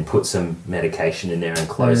LA, and then put some medication in there and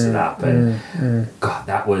closed it up. And God,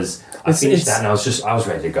 I finished that, and I was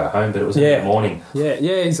ready to go home, but it was in the morning. Yeah,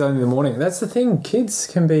 it's only in the morning. That's the thing. Kids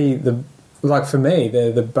can be for me,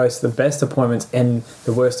 they're both the best appointments and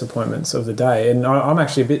the worst appointments of the day. And I'm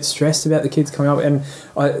actually a bit stressed about the kids coming up, and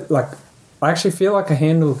I actually feel like I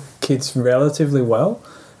handle kids relatively well,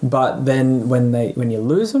 but then when you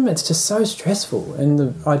lose them, it's just so stressful. And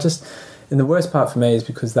the worst part for me is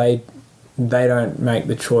because they don't make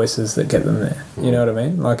the choices that get them there. You know what I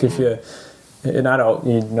mean? Like, if you're an adult,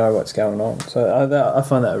 you know what's going on. So I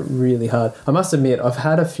find that really hard. I must admit, I've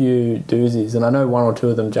had a few doozies, and I know 1 or 2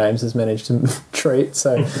 of them James has managed to treat.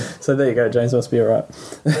 So there you go. James must be all right.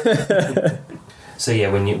 So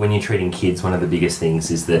yeah, when you're treating kids, one of the biggest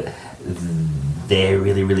things is that they're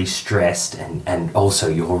really, really stressed, and also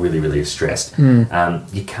you're really, really stressed.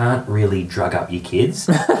 You can't really drug up your kids.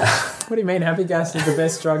 What do you mean? Happy gas is the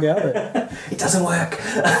best drug out there. It doesn't work.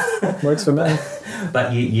 Works for me.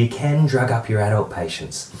 But you can drug up your adult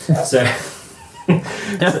patients. So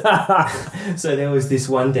there was this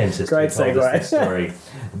one dentist who told us this story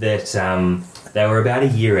that they were about a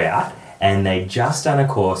year out, and they'd just done a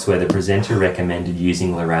course where the presenter recommended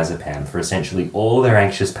using lorazepam for essentially all their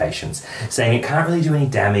anxious patients, saying it can't really do any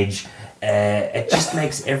damage, it just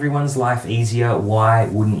makes everyone's life easier, why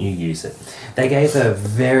wouldn't you use it? They gave a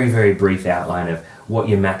very, very brief outline of what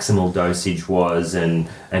your maximal dosage was and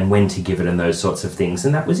when to give it and those sorts of things,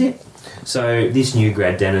 and that was it. So this new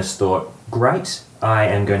grad dentist thought, great, I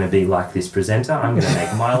am going to be like this presenter, I'm going to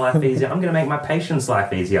make my life easier, I'm going to make my patient's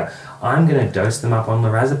life easier, I'm going to dose them up on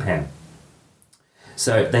lorazepam.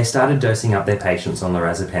 So they started dosing up their patients on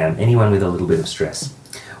lorazepam, anyone with a little bit of stress.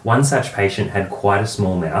 One such patient had quite a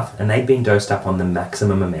small mouth, and they'd been dosed up on the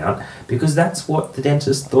maximum amount because that's what the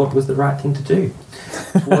dentist thought was the right thing to do.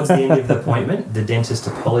 Towards the end of the appointment, the dentist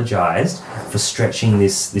apologised for stretching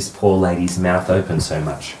this poor lady's mouth open so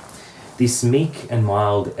much. This meek and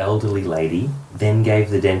mild elderly lady then gave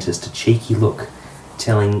the dentist a cheeky look,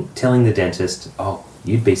 telling the dentist, "Oh,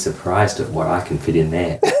 you'd be surprised at what I can fit in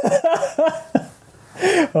there."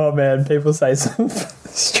 Oh man, people say some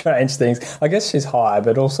strange things. I guess she's high,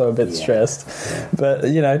 but also a bit stressed. Yeah. But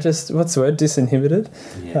just what's the word? Disinhibited.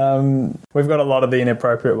 Yeah. We've got a lot of the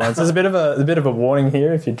inappropriate ones. There's a bit of a warning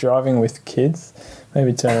here if you're driving with kids.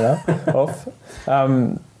 Maybe turn it off.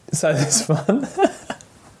 So this one.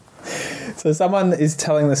 So someone is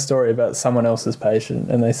telling the story about someone else's patient,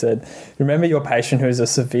 and they said, "Remember your patient who is a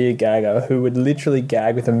severe gagger who would literally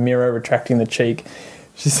gag with a mirror retracting the cheek?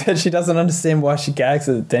 She said she doesn't understand why she gags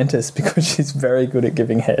at the dentist because she's very good at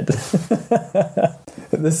giving head."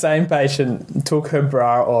 The same patient took her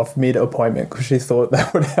bra off mid-appointment because she thought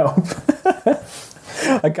that would help.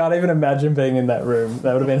 I can't even imagine being in that room.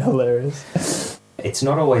 That would have been hilarious. It's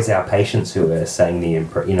not always our patients who are saying the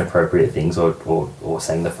inappropriate things or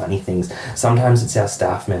saying the funny things. Sometimes it's our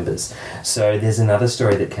staff members. So there's another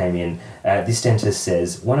story that came in. This dentist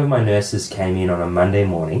says, "One of my nurses came in on a Monday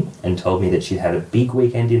morning and told me that she'd had a big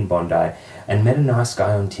weekend in Bondi and met a nice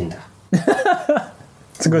guy on Tinder."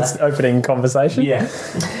 It's a good opening conversation. Yeah.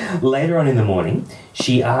 Later on in the morning,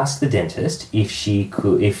 she asked the dentist if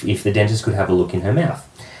the dentist could have a look in her mouth,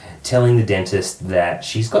 telling the dentist that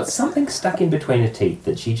she's got something stuck in between her teeth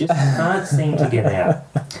that she just can't seem to get out.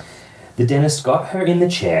 The dentist got her in the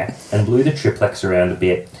chair and blew the triplex around a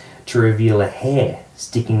bit to reveal a hair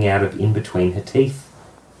sticking out of in between her teeth.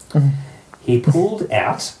 He pulled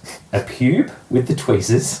out a pube with the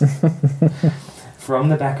tweezers from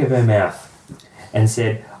the back of her mouth and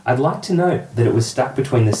said, "I'd like to note that it was stuck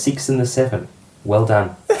between the 6 and the 7. Well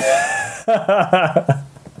done."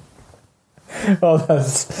 Oh,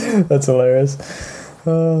 that's hilarious.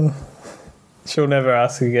 Oh, she'll never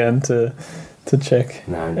ask again to to check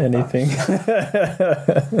No, anything.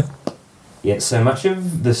 Yeah, so much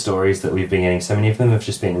of the stories that we've been getting, so many of them have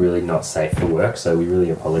just been really not safe for work, so we really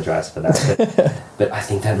apologise for that. But I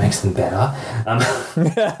think that makes them better.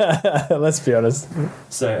 Let's be honest.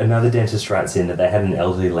 So another dentist writes in that they had an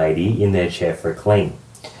elderly lady in their chair for a clean.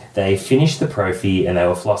 They finished the prophy and they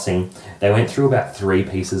were flossing. They went through about 3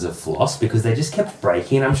 pieces of floss because they just kept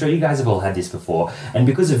breaking. I'm sure you guys have all had this before. And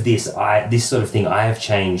because of this, this sort of thing, I have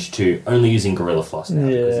changed to only using Gorilla Floss now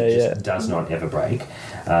because it just does not ever break.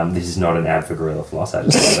 This is not an ad for Gorilla Floss. I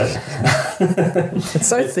just love it. It's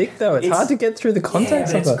so thick though. It's hard to get through the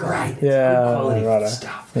contacts. Yeah, but it's great. It's good quality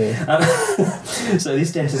stuff. Yeah. So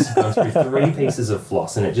this dentist had gone through 3 pieces of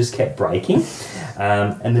floss and it just kept breaking.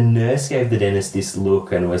 And the nurse gave the dentist this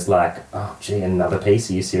look and was like, "Oh, gee, another piece?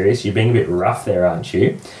 Are you serious? You're being a bit rough there, aren't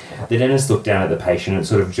you?" The dentist looked down at the patient and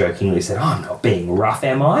sort of jokingly said, "Oh, I'm not being rough,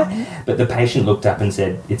 am I?" But the patient looked up and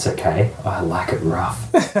said, "It's okay. I like it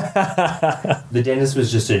rough." The dentist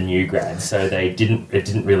was just a new grad, so it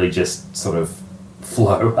didn't really just sort of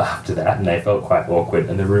flow after that, and they felt quite awkward,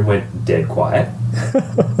 and the room went dead quiet.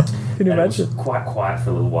 Can you imagine? It was quite quiet for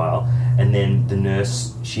a little while, and then the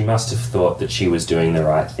nurse, she must have thought that she was doing the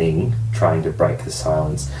right thing, trying to break the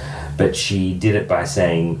silence, but she did it by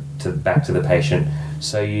saying back to the patient,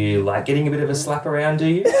 "So you like getting a bit of a slap around, do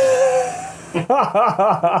you?"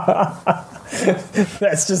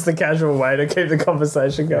 That's just the casual way to keep the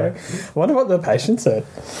conversation going. I wonder what the patient said.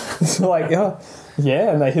 It's like,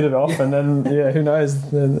 yeah, and they hit it off, and then, who knows,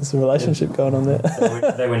 then there's a relationship going on there.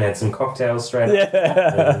 They went and had some cocktails straight up.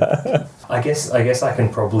 Yeah. I guess I can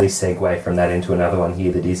probably segue from that into another one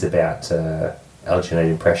here that is about alginate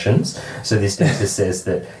impressions. So this dentist says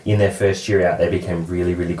that in their first year out, they became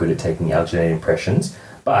really, really good at taking alginate impressions,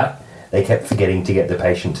 but they kept forgetting to get the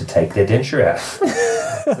patient to take their denture out.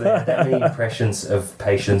 So they had that many impressions of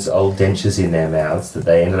patients' old dentures in their mouths that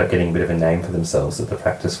they ended up getting a bit of a name for themselves at the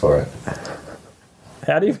practice for it.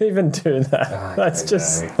 How do you even do that? That's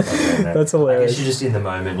hilarious. I guess you're just in the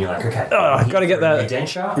moment. You're like, okay, I've got to get that new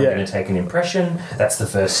denture. I'm going to take an impression. That's the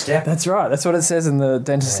first step. That's right. That's what it says in the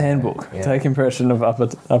dentist handbook. Yeah. Take impression of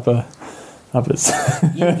uppers.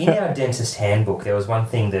 in our dentist handbook, there was one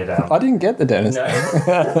thing that I didn't get the dentist.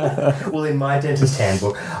 No. Well, in my dentist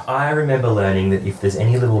handbook, I remember learning that if there's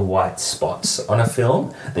any little white spots on a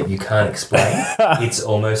film that you can't explain, it's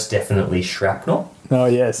almost definitely shrapnel. Oh,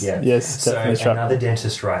 yes. Yeah. Yes, definitely. So another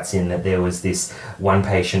dentist writes in that there was this one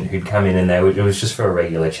patient who'd come in and it was just for a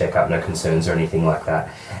regular checkup, no concerns or anything like that.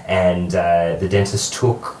 And the dentist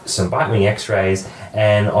took some bite wing x-rays,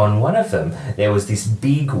 and on one of them, there was this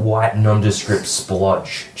big white nondescript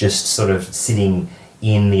splodge just sort of sitting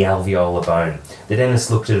in the alveolar bone. The dentist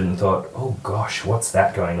looked at it and thought, "Oh gosh, what's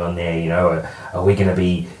that going on there? You know, are we going to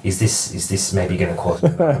be? Is this maybe going to cause a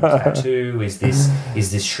tattoo? Is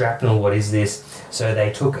this shrapnel? What is this?" So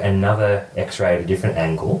they took another X-ray at a different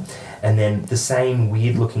angle, and then the same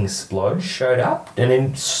weird-looking splodge showed up, and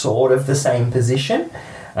in sort of the same position.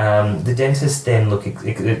 The dentist then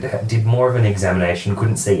did more of an examination,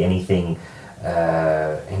 couldn't see anything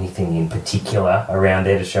in particular around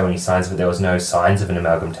there to show any signs, but there was no signs of an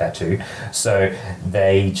amalgam tattoo. So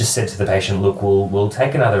they just said to the patient, "Look, we'll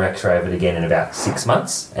take another X-ray of it again in about 6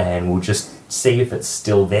 months, and we'll just see if it's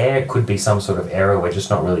still there. It could be some sort of error. We're just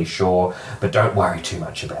not really sure, but don't worry too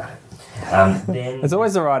much about it." Then it's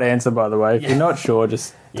always the right answer, by the way. If you're not sure,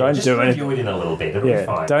 just don't do anything. Review it in a little bit. It'll be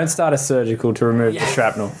fine. Don't start a surgical to remove the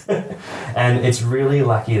shrapnel. And it's really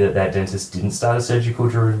lucky that dentist didn't start a surgical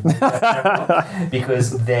to remove that shrapnel,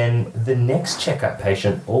 because then the next checkup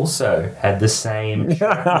patient also had the same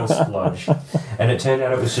shrapnel splodge, and it turned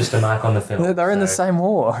out it was just a mark on the film. They're in the same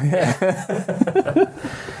war. Yeah.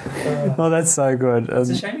 Oh, that's so good. It's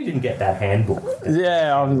a shame you didn't get that handbook.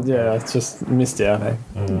 It's just missed out.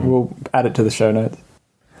 We'll add it to the show notes.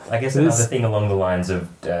 I guess another thing along the lines of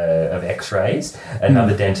X-rays,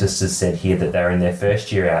 another dentist has said here that they're in their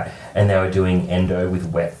first year out and they were doing endo with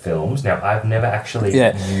wet films. Now, I've never actually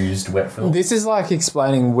used wet film. This is like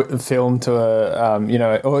explaining film to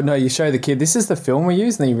you show the kid, this is the film we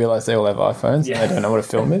use, and then you realise they all have iPhones and they don't know what a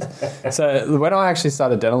film is. So when I actually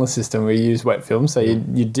started dental assistant, we used wet film. So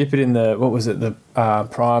you dip it in the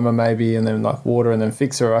primer maybe, and then like water, and then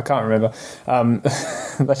fixer. I can't remember.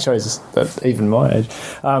 That shows that even my age.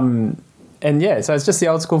 So it's just the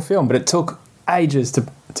old school film, but it took ages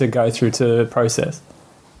to go through to process.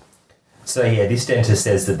 So this dentist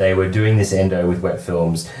says that they were doing this endo with wet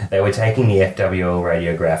films. They were taking the FWL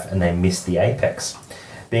radiograph and they missed the apex.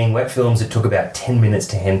 Being wet films, it took about 10 minutes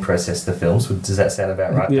to hand process the films. Does that sound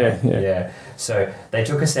about right? Yeah. So they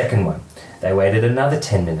took a second one. They waited another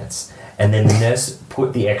 10 minutes. And then the nurse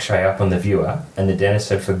put the x-ray up on the viewer, and the dentist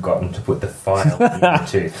had forgotten to put the file in the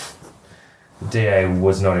tooth. DA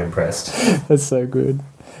was not impressed. That's so good.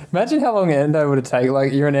 Imagine how long endo would have taken.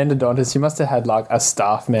 Like, you're an endodontist, you must have had like a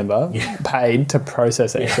staff member paid to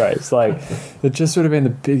process x-rays. Like, it just would have been the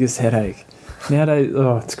biggest headache. Nowadays,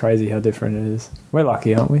 it's crazy how different it is. We're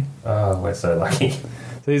lucky, aren't we? Oh, we're so lucky.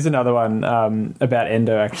 So here's another one about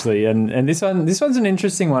endo, actually, and this one's an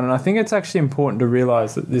interesting one, and I think it's actually important to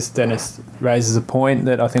realise that this dentist raises a point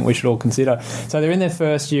that I think we should all consider. So they're in their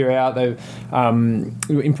first year out, they're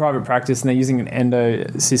in private practice, and they're using an endo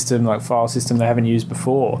system, like file system they haven't used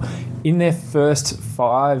before. In their first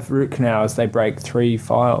 5 root canals, they break 3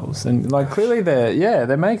 files, and like clearly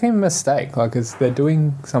they're making a mistake, like they're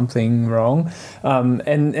doing something wrong,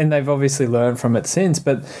 and they've obviously learned from it since.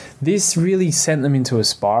 But this really sent them into a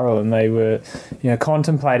spiral, and they were,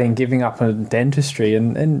 contemplating giving up on dentistry,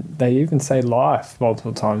 and they even say life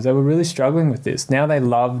multiple times. They were really struggling with this. Now they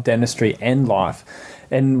love dentistry and life,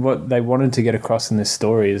 and what they wanted to get across in this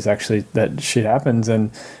story is actually that shit happens, and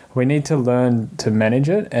we need to learn to manage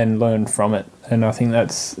it and learn from it. And I think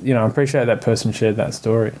that's, I appreciate that person shared that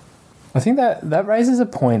story. I think that raises a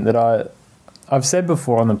point that I've said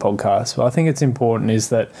before on the podcast, but I think it's important, is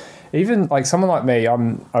that even like someone like me, I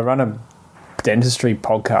run a dentistry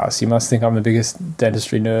podcast. You must think I'm the biggest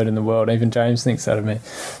dentistry nerd in the world. Even James thinks that of me.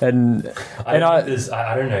 And I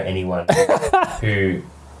don't know anyone who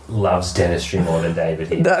loves dentistry more than David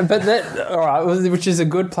here. All right, which is a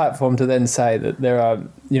good platform to then say that there are,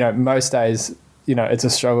 most days, it's a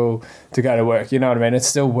struggle to go to work. You know what I mean? It's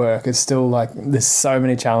still work. It's still like there's so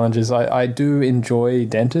many challenges. I do enjoy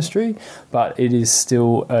dentistry, but it is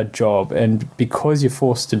still a job. And because you're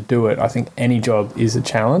forced to do it, I think any job is a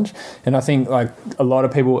challenge. And I think like a lot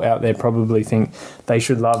of people out there probably think they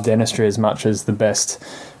should love dentistry as much as the best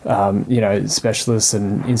specialists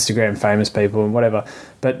and Instagram famous people and whatever.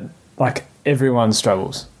 But like everyone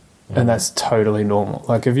struggles. And that's totally normal.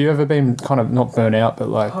 Like, have you ever been kind of not burnt out, but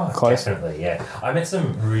like close? Definitely, yeah. I met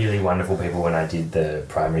some really wonderful people when I did the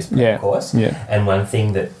primary course. Yeah. And one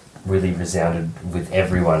thing that really resounded with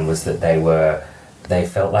everyone was that they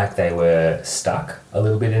felt like they were stuck a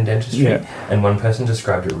little bit in dentistry. Yeah. And one person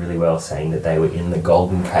described it really well, saying that they were in the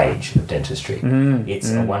golden cage of dentistry.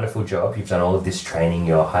 It's a wonderful job. You've done all of this training.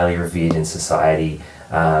 You're highly revered in society.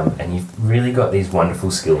 And you've really got these wonderful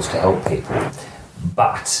skills to help people.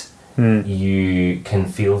 But you can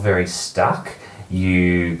feel very stuck.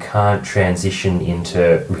 You can't transition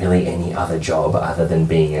into really any other job other than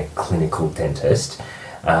being a clinical dentist.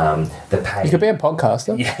 The pay... You could be a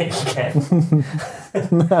podcaster. Yeah, you can.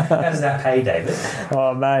 How does that pay, David?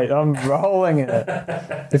 Oh, mate, I'm rolling in it.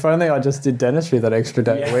 If only I just did dentistry that extra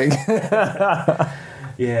day a week.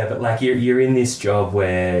 Yeah, but like you're in this job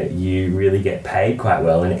where you really get paid quite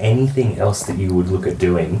well, and anything else that you would look at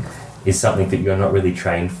doing is something that you're not really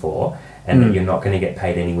trained for, and that you're not going to get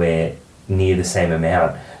paid anywhere near the same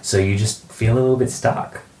amount. So you just feel a little bit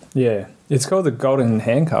stuck. Yeah. It's called the golden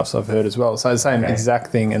handcuffs, I've heard as well. So the same exact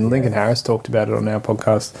thing. And Lincoln Harris talked about it on our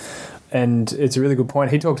podcast. And it's a really good point.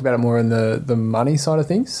 He talked about it more in the money side of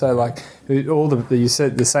things. So like you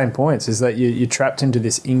said the same points is that you're trapped into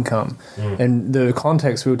this income. And the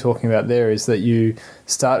context we were talking about there is that you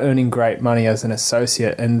start earning great money as an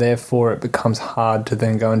associate, and therefore it becomes hard to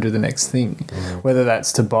then go and do the next thing. Whether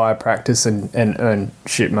that's to buy a practice and earn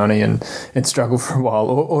shit money and struggle for a while,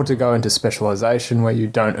 or to go into specialisation where you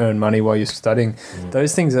don't earn money while you're studying.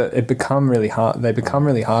 Those things become really hard. They become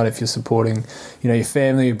really hard if you're supporting, your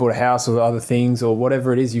family, you bought a house or other things or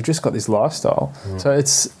whatever it is. You've just got this lifestyle. So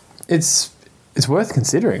it's worth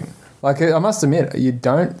considering. Like, I must admit, you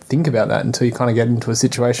don't think about that until you kind of get into a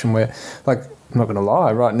situation where, like, I'm not going to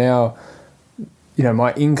lie, right now,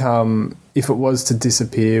 my income, if it was to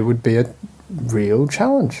disappear, would be a real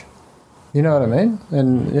challenge. You know what I mean?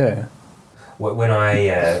 And yeah. When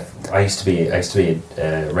I used to be a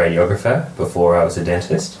radiographer before I was a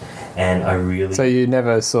dentist, and I really... So you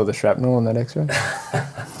never saw the shrapnel on that X-ray?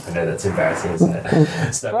 I know, that's embarrassing, isn't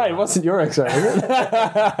it? So, right, it wasn't your X-ray, was it?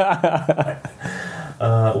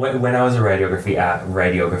 When I was a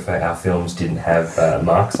radiographer, our films didn't have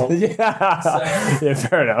marks on them. Yeah,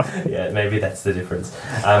 fair enough. Yeah, maybe that's the difference.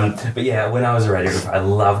 But yeah, when I was a radiographer, I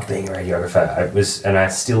loved being a radiographer. And I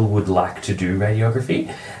still would like to do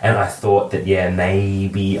radiography. And I thought that,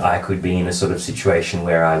 maybe I could be in a sort of situation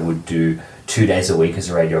where I would do 2 days a week as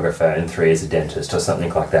a radiographer and 3 as a dentist or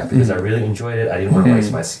something like that, because I really enjoyed it. I didn't want to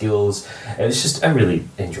waste my skills. It was just a really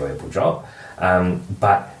enjoyable job.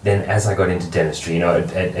 But then as I got into dentistry,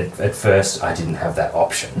 at first I didn't have that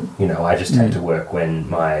option. I just had to work when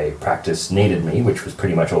my practice needed me, which was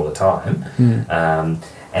pretty much all the time.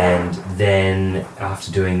 And then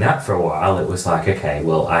after doing that for a while, it was like, okay,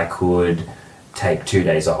 well, I could take 2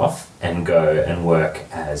 days off and go and work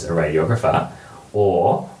as a radiographer,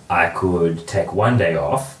 or I could take 1 day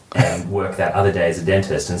off and work that other day as a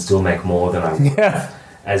dentist and still make more than I would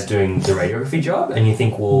as doing the radiography job. And you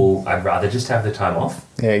think, well, I'd rather just have the time off.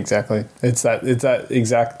 Yeah, exactly. It's that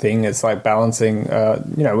exact thing. It's like balancing.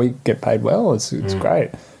 We get paid well. It's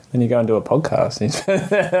great. Then you go and do a podcast.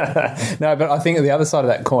 No, but I think the other side of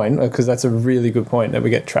that coin, because that's a really good point that we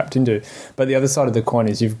get trapped into, but the other side of the coin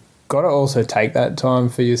is you've got to also take that time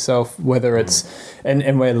for yourself, whether it's,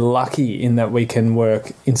 and we're lucky in that we can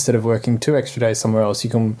work, instead of working 2 extra days somewhere else, you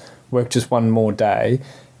can work just 1 more day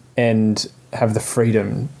and have the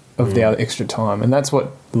freedom of the other extra time. And that's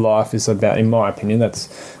what life is about, in my opinion.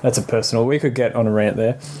 That's a personal, we could get on a rant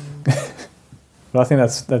there. But I think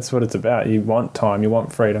that's what it's about. You want time, you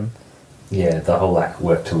want freedom. Yeah, the whole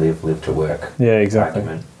work to live, live to work. Yeah, exactly.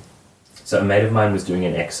 Argument. So a mate of mine was doing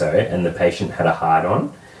an exo and the patient had a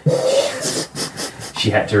hard-on. She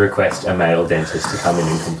had to request a male dentist to come in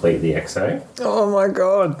and complete the exo. Oh my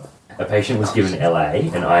God. A patient was given LA,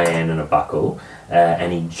 an IN and a buckle,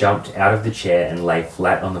 and he jumped out of the chair and lay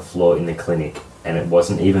flat on the floor in the clinic. And it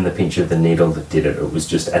wasn't even the pinch of the needle that did it. It was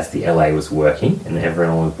just as the LA was working and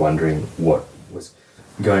everyone was wondering what was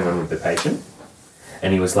going on with the patient.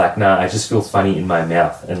 And he was like, nah, I just feel funny in my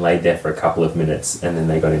mouth, and laid there for a couple of minutes, and then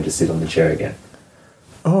they got him to sit on the chair again.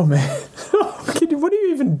 Oh man. What do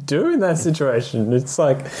you even do in that situation? It's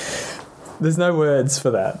like, there's no words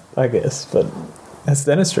for that, I guess, but that's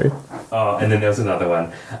dentistry. Oh, and then there was another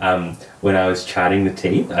one. When I was charting the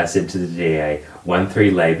teeth, I said to the DA,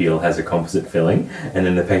 1-3 labial has a composite filling, and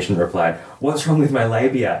then the patient replied, what's wrong with my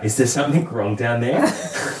labia? Is there something wrong down there?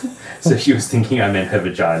 So she was thinking I meant her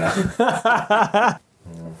vagina.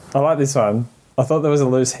 I like this one. I thought there was a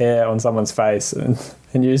loose hair on someone's face and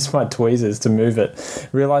used my tweezers to move it.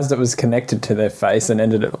 Realised it was connected to their face and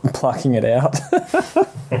ended up plucking it out.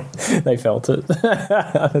 They felt it.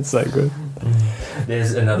 That's so good.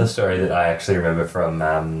 There's another story that I actually remember from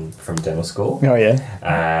dental school. Oh,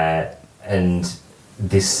 yeah? And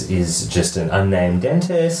this is just an unnamed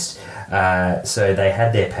dentist. So they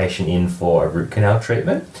had their patient in for a root canal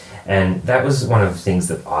treatment. And that was one of the things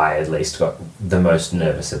that I at least got the most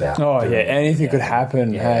nervous about. Oh, yeah, anything could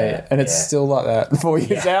happen, hey. And it's still like that 4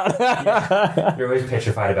 years out. You're always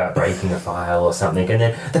petrified about breaking a file or something. And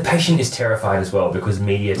then the patient is terrified as well because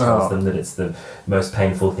media tells them that it's the most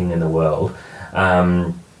painful thing in the world.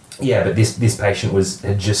 But this patient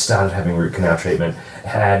had just started having root canal treatment,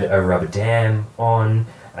 had a rubber dam on,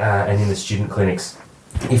 and in the student clinics,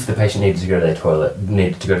 if the patient needed to go to their toilet,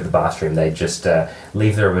 needed to go to the bathroom, they'd just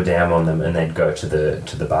leave the rubber dam on them and they'd go to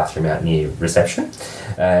the bathroom out near reception.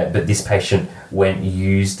 But this patient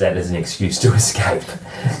used that as an excuse to escape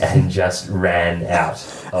and just ran out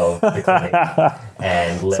of the clinic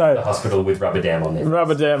and left the hospital with rubber dam on there.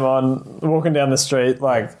 Rubber dam on, walking down the street,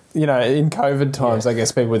 in COVID times, I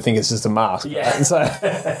guess people would think it's just a mask. Yeah. Right? So,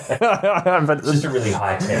 but it's just a really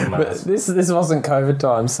high-tech mask. But this wasn't COVID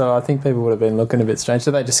times, so I think people would have been looking a bit strange.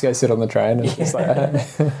 So they just go sit on the train and just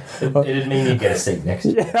It'd mean you'd get a seat next to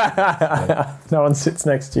you. Yeah. No one sits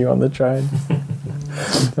next to you on the train.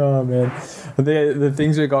 Oh, man. The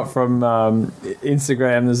things we got from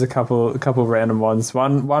Instagram, there's a couple random ones.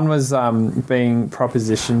 One was being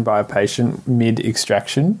propositioned by a patient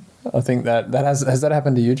mid-extraction. I think that has that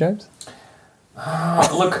happened to you, James?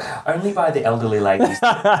 Look, only by the elderly ladies.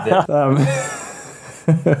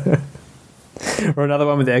 Or another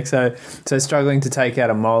one with exo. So struggling to take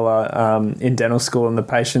out a molar in dental school and the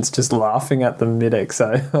patient's just laughing at them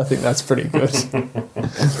mid-exo. I think that's pretty good.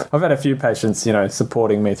 I've had a few patients,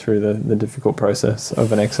 supporting me through the difficult process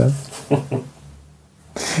of an exo.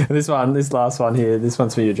 This last one here, this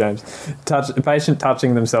one's for you, James. A patient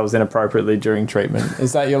touching themselves inappropriately during treatment.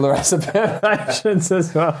 Is that your lorazepam patients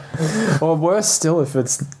as well? Or worse still, if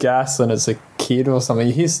it's gas and it's a kid or something.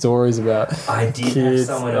 You hear stories about I did kids.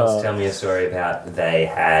 Have someone else tell me a story about they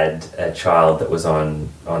had a child that was on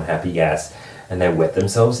happy gas and they wet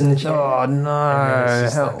themselves in the chair. Oh no,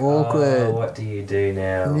 how awkward. Oh, what do you do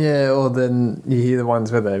now? Yeah, or then you hear the ones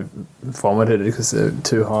where they vomited because they're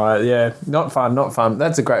too high. Yeah, not fun.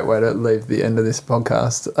 That's a great way to leave the end of this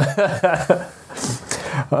podcast.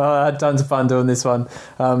 I had tons of fun doing this one.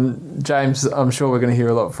 James, I'm sure we're going to hear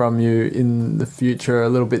a lot from you in the future,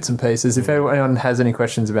 little bits and pieces. If anyone has any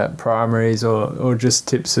questions about primaries or just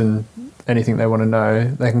tips and anything they want to know,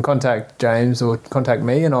 they can contact James or contact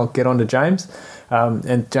me and I'll get on to James.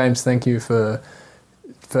 And James, thank you for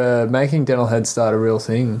making Dental Head Start a real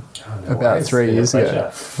thing about 3 years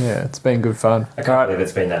ago. Yeah, it's been good fun. I can't believe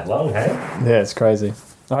it's been that long, hey? Yeah, it's crazy.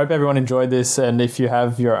 I hope everyone enjoyed this, and if you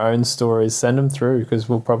have your own stories, send them through, because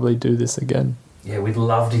we'll probably do this again. Yeah, we'd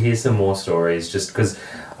love to hear some more stories, just because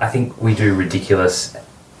I think we do ridiculous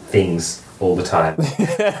things all the time.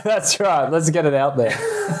 That's right. Let's get it out there.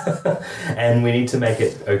 And we need to make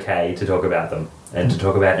it okay to talk about them and to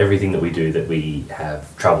talk about everything that we do that we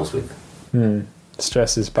have troubles with.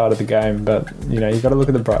 Stress is part of the game, but you've got to look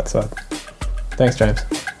at the bright side. Thanks, James.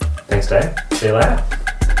 Thanks, Dave. See you later.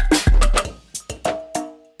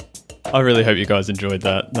 I really hope you guys enjoyed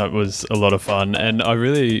that. That was a lot of fun. And I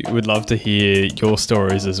really would love to hear your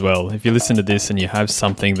stories as well. If you listen to this and you have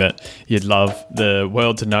something that you'd love the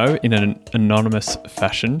world to know in an anonymous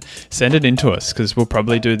fashion, send it in to us, because we'll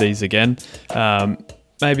probably do these again.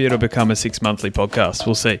 Maybe it'll become a 6-monthly podcast.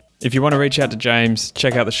 We'll see. If you want to reach out to James,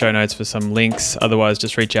 check out the show notes for some links. Otherwise,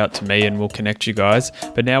 just reach out to me and we'll connect you guys.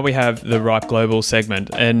 But now we have the Ripe Global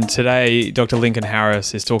segment. And today, Dr. Lincoln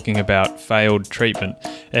Harris is talking about failed treatment.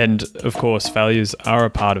 And of course, failures are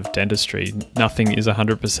a part of dentistry. Nothing is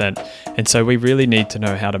 100%. And so we really need to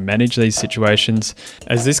know how to manage these situations,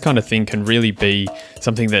 as this kind of thing can really be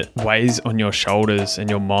something that weighs on your shoulders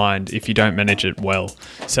and your mind if you don't manage it well.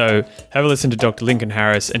 So have a listen to Dr. Lincoln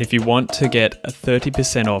Harris. And if you want to get a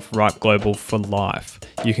 30% off Ripe Global for life,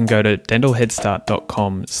 you can go to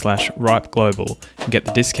dentalheadstart.com/Ripe Global and get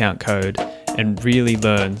the discount code and really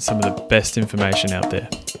learn some of the best information out there.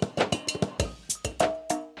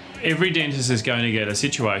 Every dentist is going to get a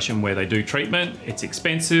situation where they do treatment, it's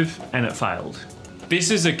expensive, and it failed.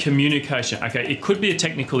 This is a communication. Okay, it could be a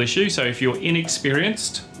technical issue, so if you're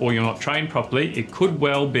inexperienced or you're not trained properly, it could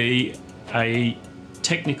well be a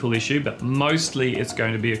technical issue, but mostly it's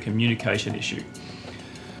going to be a communication issue.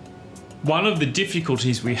 One of the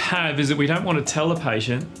difficulties we have is that we don't want to tell a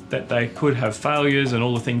patient that they could have failures and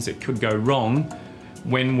all the things that could go wrong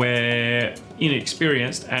when we're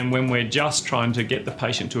inexperienced and when we're just trying to get the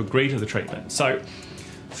patient to agree to the treatment. So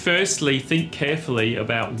firstly, think carefully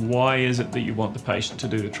about why is it that you want the patient to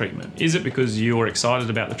do the treatment. Is it because you're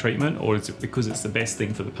excited about the treatment, or is it because it's the best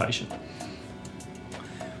thing for the patient?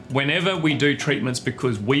 Whenever we do treatments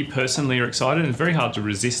because we personally are excited, and it's very hard to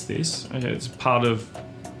resist this, it's part of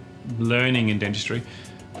learning in dentistry,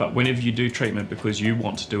 but whenever you do treatment because you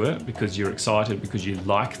want to do it, because you're excited, because you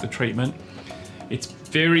like the treatment, it's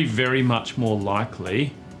very, very much more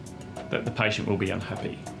likely that the patient will be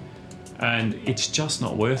unhappy. And it's just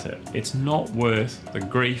not worth it. It's not worth the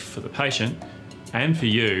grief for the patient and for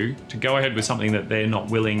you to go ahead with something that they're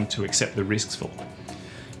not willing to accept the risks for.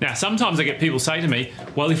 Now, sometimes I get people say to me,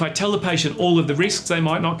 well, if I tell the patient all of the risks, they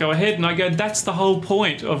might not go ahead. And I go, that's the whole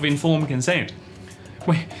point of informed consent.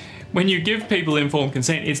 When you give people informed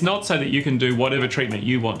consent, it's not so that you can do whatever treatment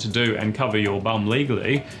you want to do and cover your bum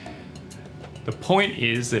legally. The point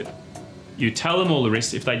is that you tell them all the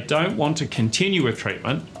risks. If they don't want to continue with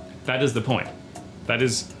treatment, that is the point. That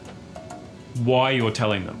is why you're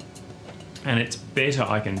telling them. And it's better,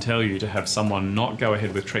 I can tell you, to have someone not go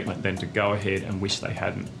ahead with treatment than to go ahead and wish they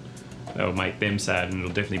hadn't. That'll make them sad, and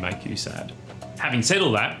it'll definitely make you sad. Having said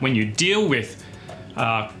all that, when you deal with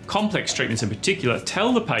complex treatments in particular,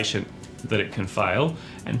 tell the patient that it can fail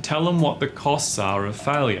and tell them what the costs are of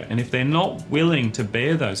failure. And if they're not willing to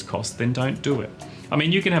bear those costs, then don't do it. I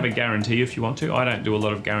mean, you can have a guarantee if you want to. I don't do a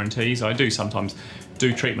lot of guarantees. I do sometimes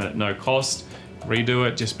do treatment at no cost, redo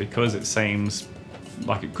it just because it seems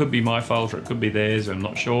like it could be my fault or it could be theirs, I'm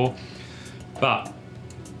not sure. But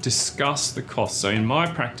discuss the costs. So in my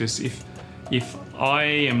practice, if I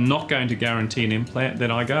am not going to guarantee an implant,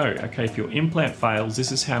 then I go, okay, if your implant fails,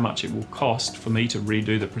 this is how much it will cost for me to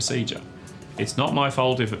redo the procedure. It's not my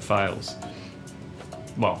fault if it fails.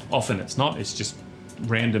 Well, often it's not, it's just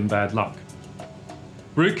random bad luck.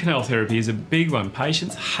 Root canal therapy is a big one.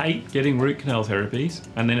 Patients hate getting root canal therapies,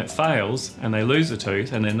 and then it fails and they lose a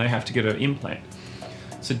tooth and then they have to get an implant.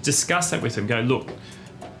 So discuss that with them. Go, look,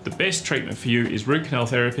 the best treatment for you is root canal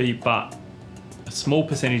therapy, but a small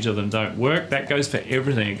percentage of them don't work. That goes for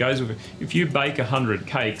everything. It goes with, if you bake 100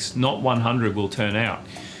 cakes, not 100 will turn out.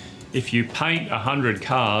 If you paint 100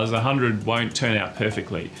 cars, 100 won't turn out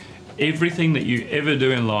perfectly. Everything that you ever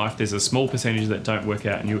do in life, there's a small percentage that don't work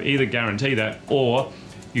out, and you either guarantee that or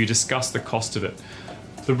you discuss the cost of it.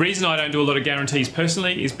 The reason I don't do a lot of guarantees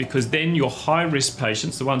personally is because then your high-risk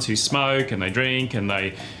patients, the ones who smoke and they drink and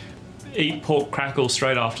they eat pork crackles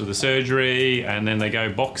straight after the surgery and then they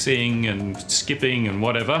go boxing and skipping and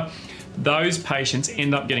whatever, those patients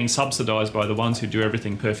end up getting subsidised by the ones who do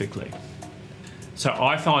everything perfectly. So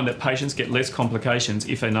I find that patients get less complications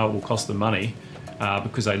if they know it will cost them money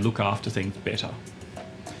because they look after things better.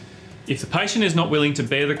 If the patient is not willing to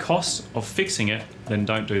bear the cost of fixing it, then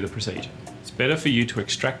don't do the procedure. It's better for you to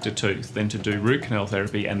extract a tooth than to do root canal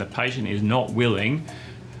therapy, and the patient is not willing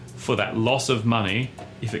for that loss of money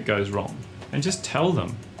if it goes wrong. And just tell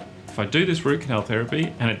them, if I do this root canal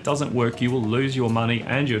therapy and it doesn't work, you will lose your money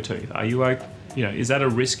and your tooth. Are you okay? Is that a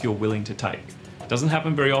risk you're willing to take? It doesn't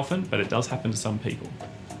happen very often, but it does happen to some people.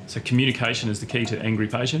 So communication is the key to angry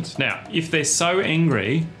patients. Now, if they're so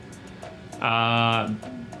angry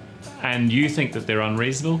and you think that they're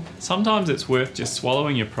unreasonable, sometimes it's worth just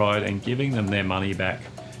swallowing your pride and giving them their money back,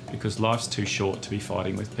 because life's too short to be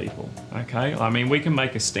fighting with people, okay? I mean, we can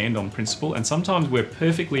make a stand on principle, and sometimes we're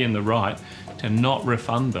perfectly in the right to not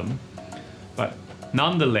refund them, but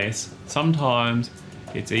nonetheless, sometimes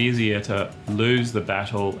it's easier to lose the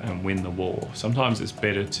battle and win the war. Sometimes it's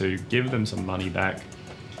better to give them some money back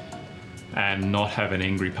and not have an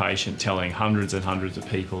angry patient telling hundreds and hundreds of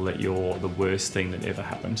people that you're the worst thing that ever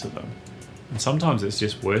happened to them. And sometimes it's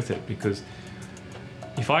just worth it, because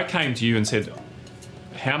if I came to you and said,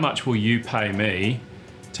 how much will you pay me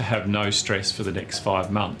to have no stress for the next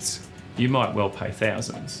 5 months? You might well pay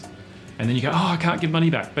thousands. And then you go, I can't give money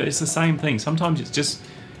back. But it's the same thing. Sometimes it's just,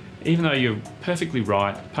 even though you're perfectly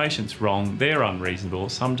right, the patient's wrong, they're unreasonable,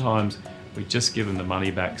 sometimes we just give them the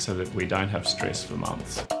money back so that we don't have stress for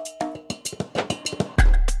months.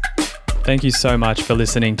 Thank you so much for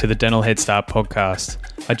listening to the Dental Head Start podcast.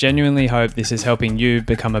 I genuinely hope this is helping you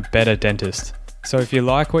become a better dentist. So if you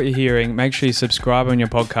like what you're hearing, make sure you subscribe on your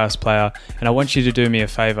podcast player, and I want you to do me a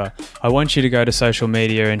favor. I want you to go to social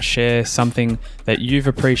media and share something that you've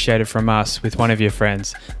appreciated from us with one of your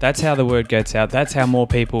friends. That's how the word gets out. That's how more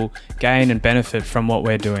people gain and benefit from what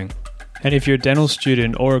we're doing. And if you're a dental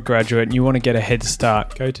student or a graduate and you want to get a head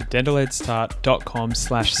start, go to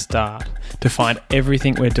dentalheadstart.com/start to find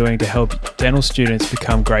everything we're doing to help dental students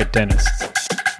become great dentists.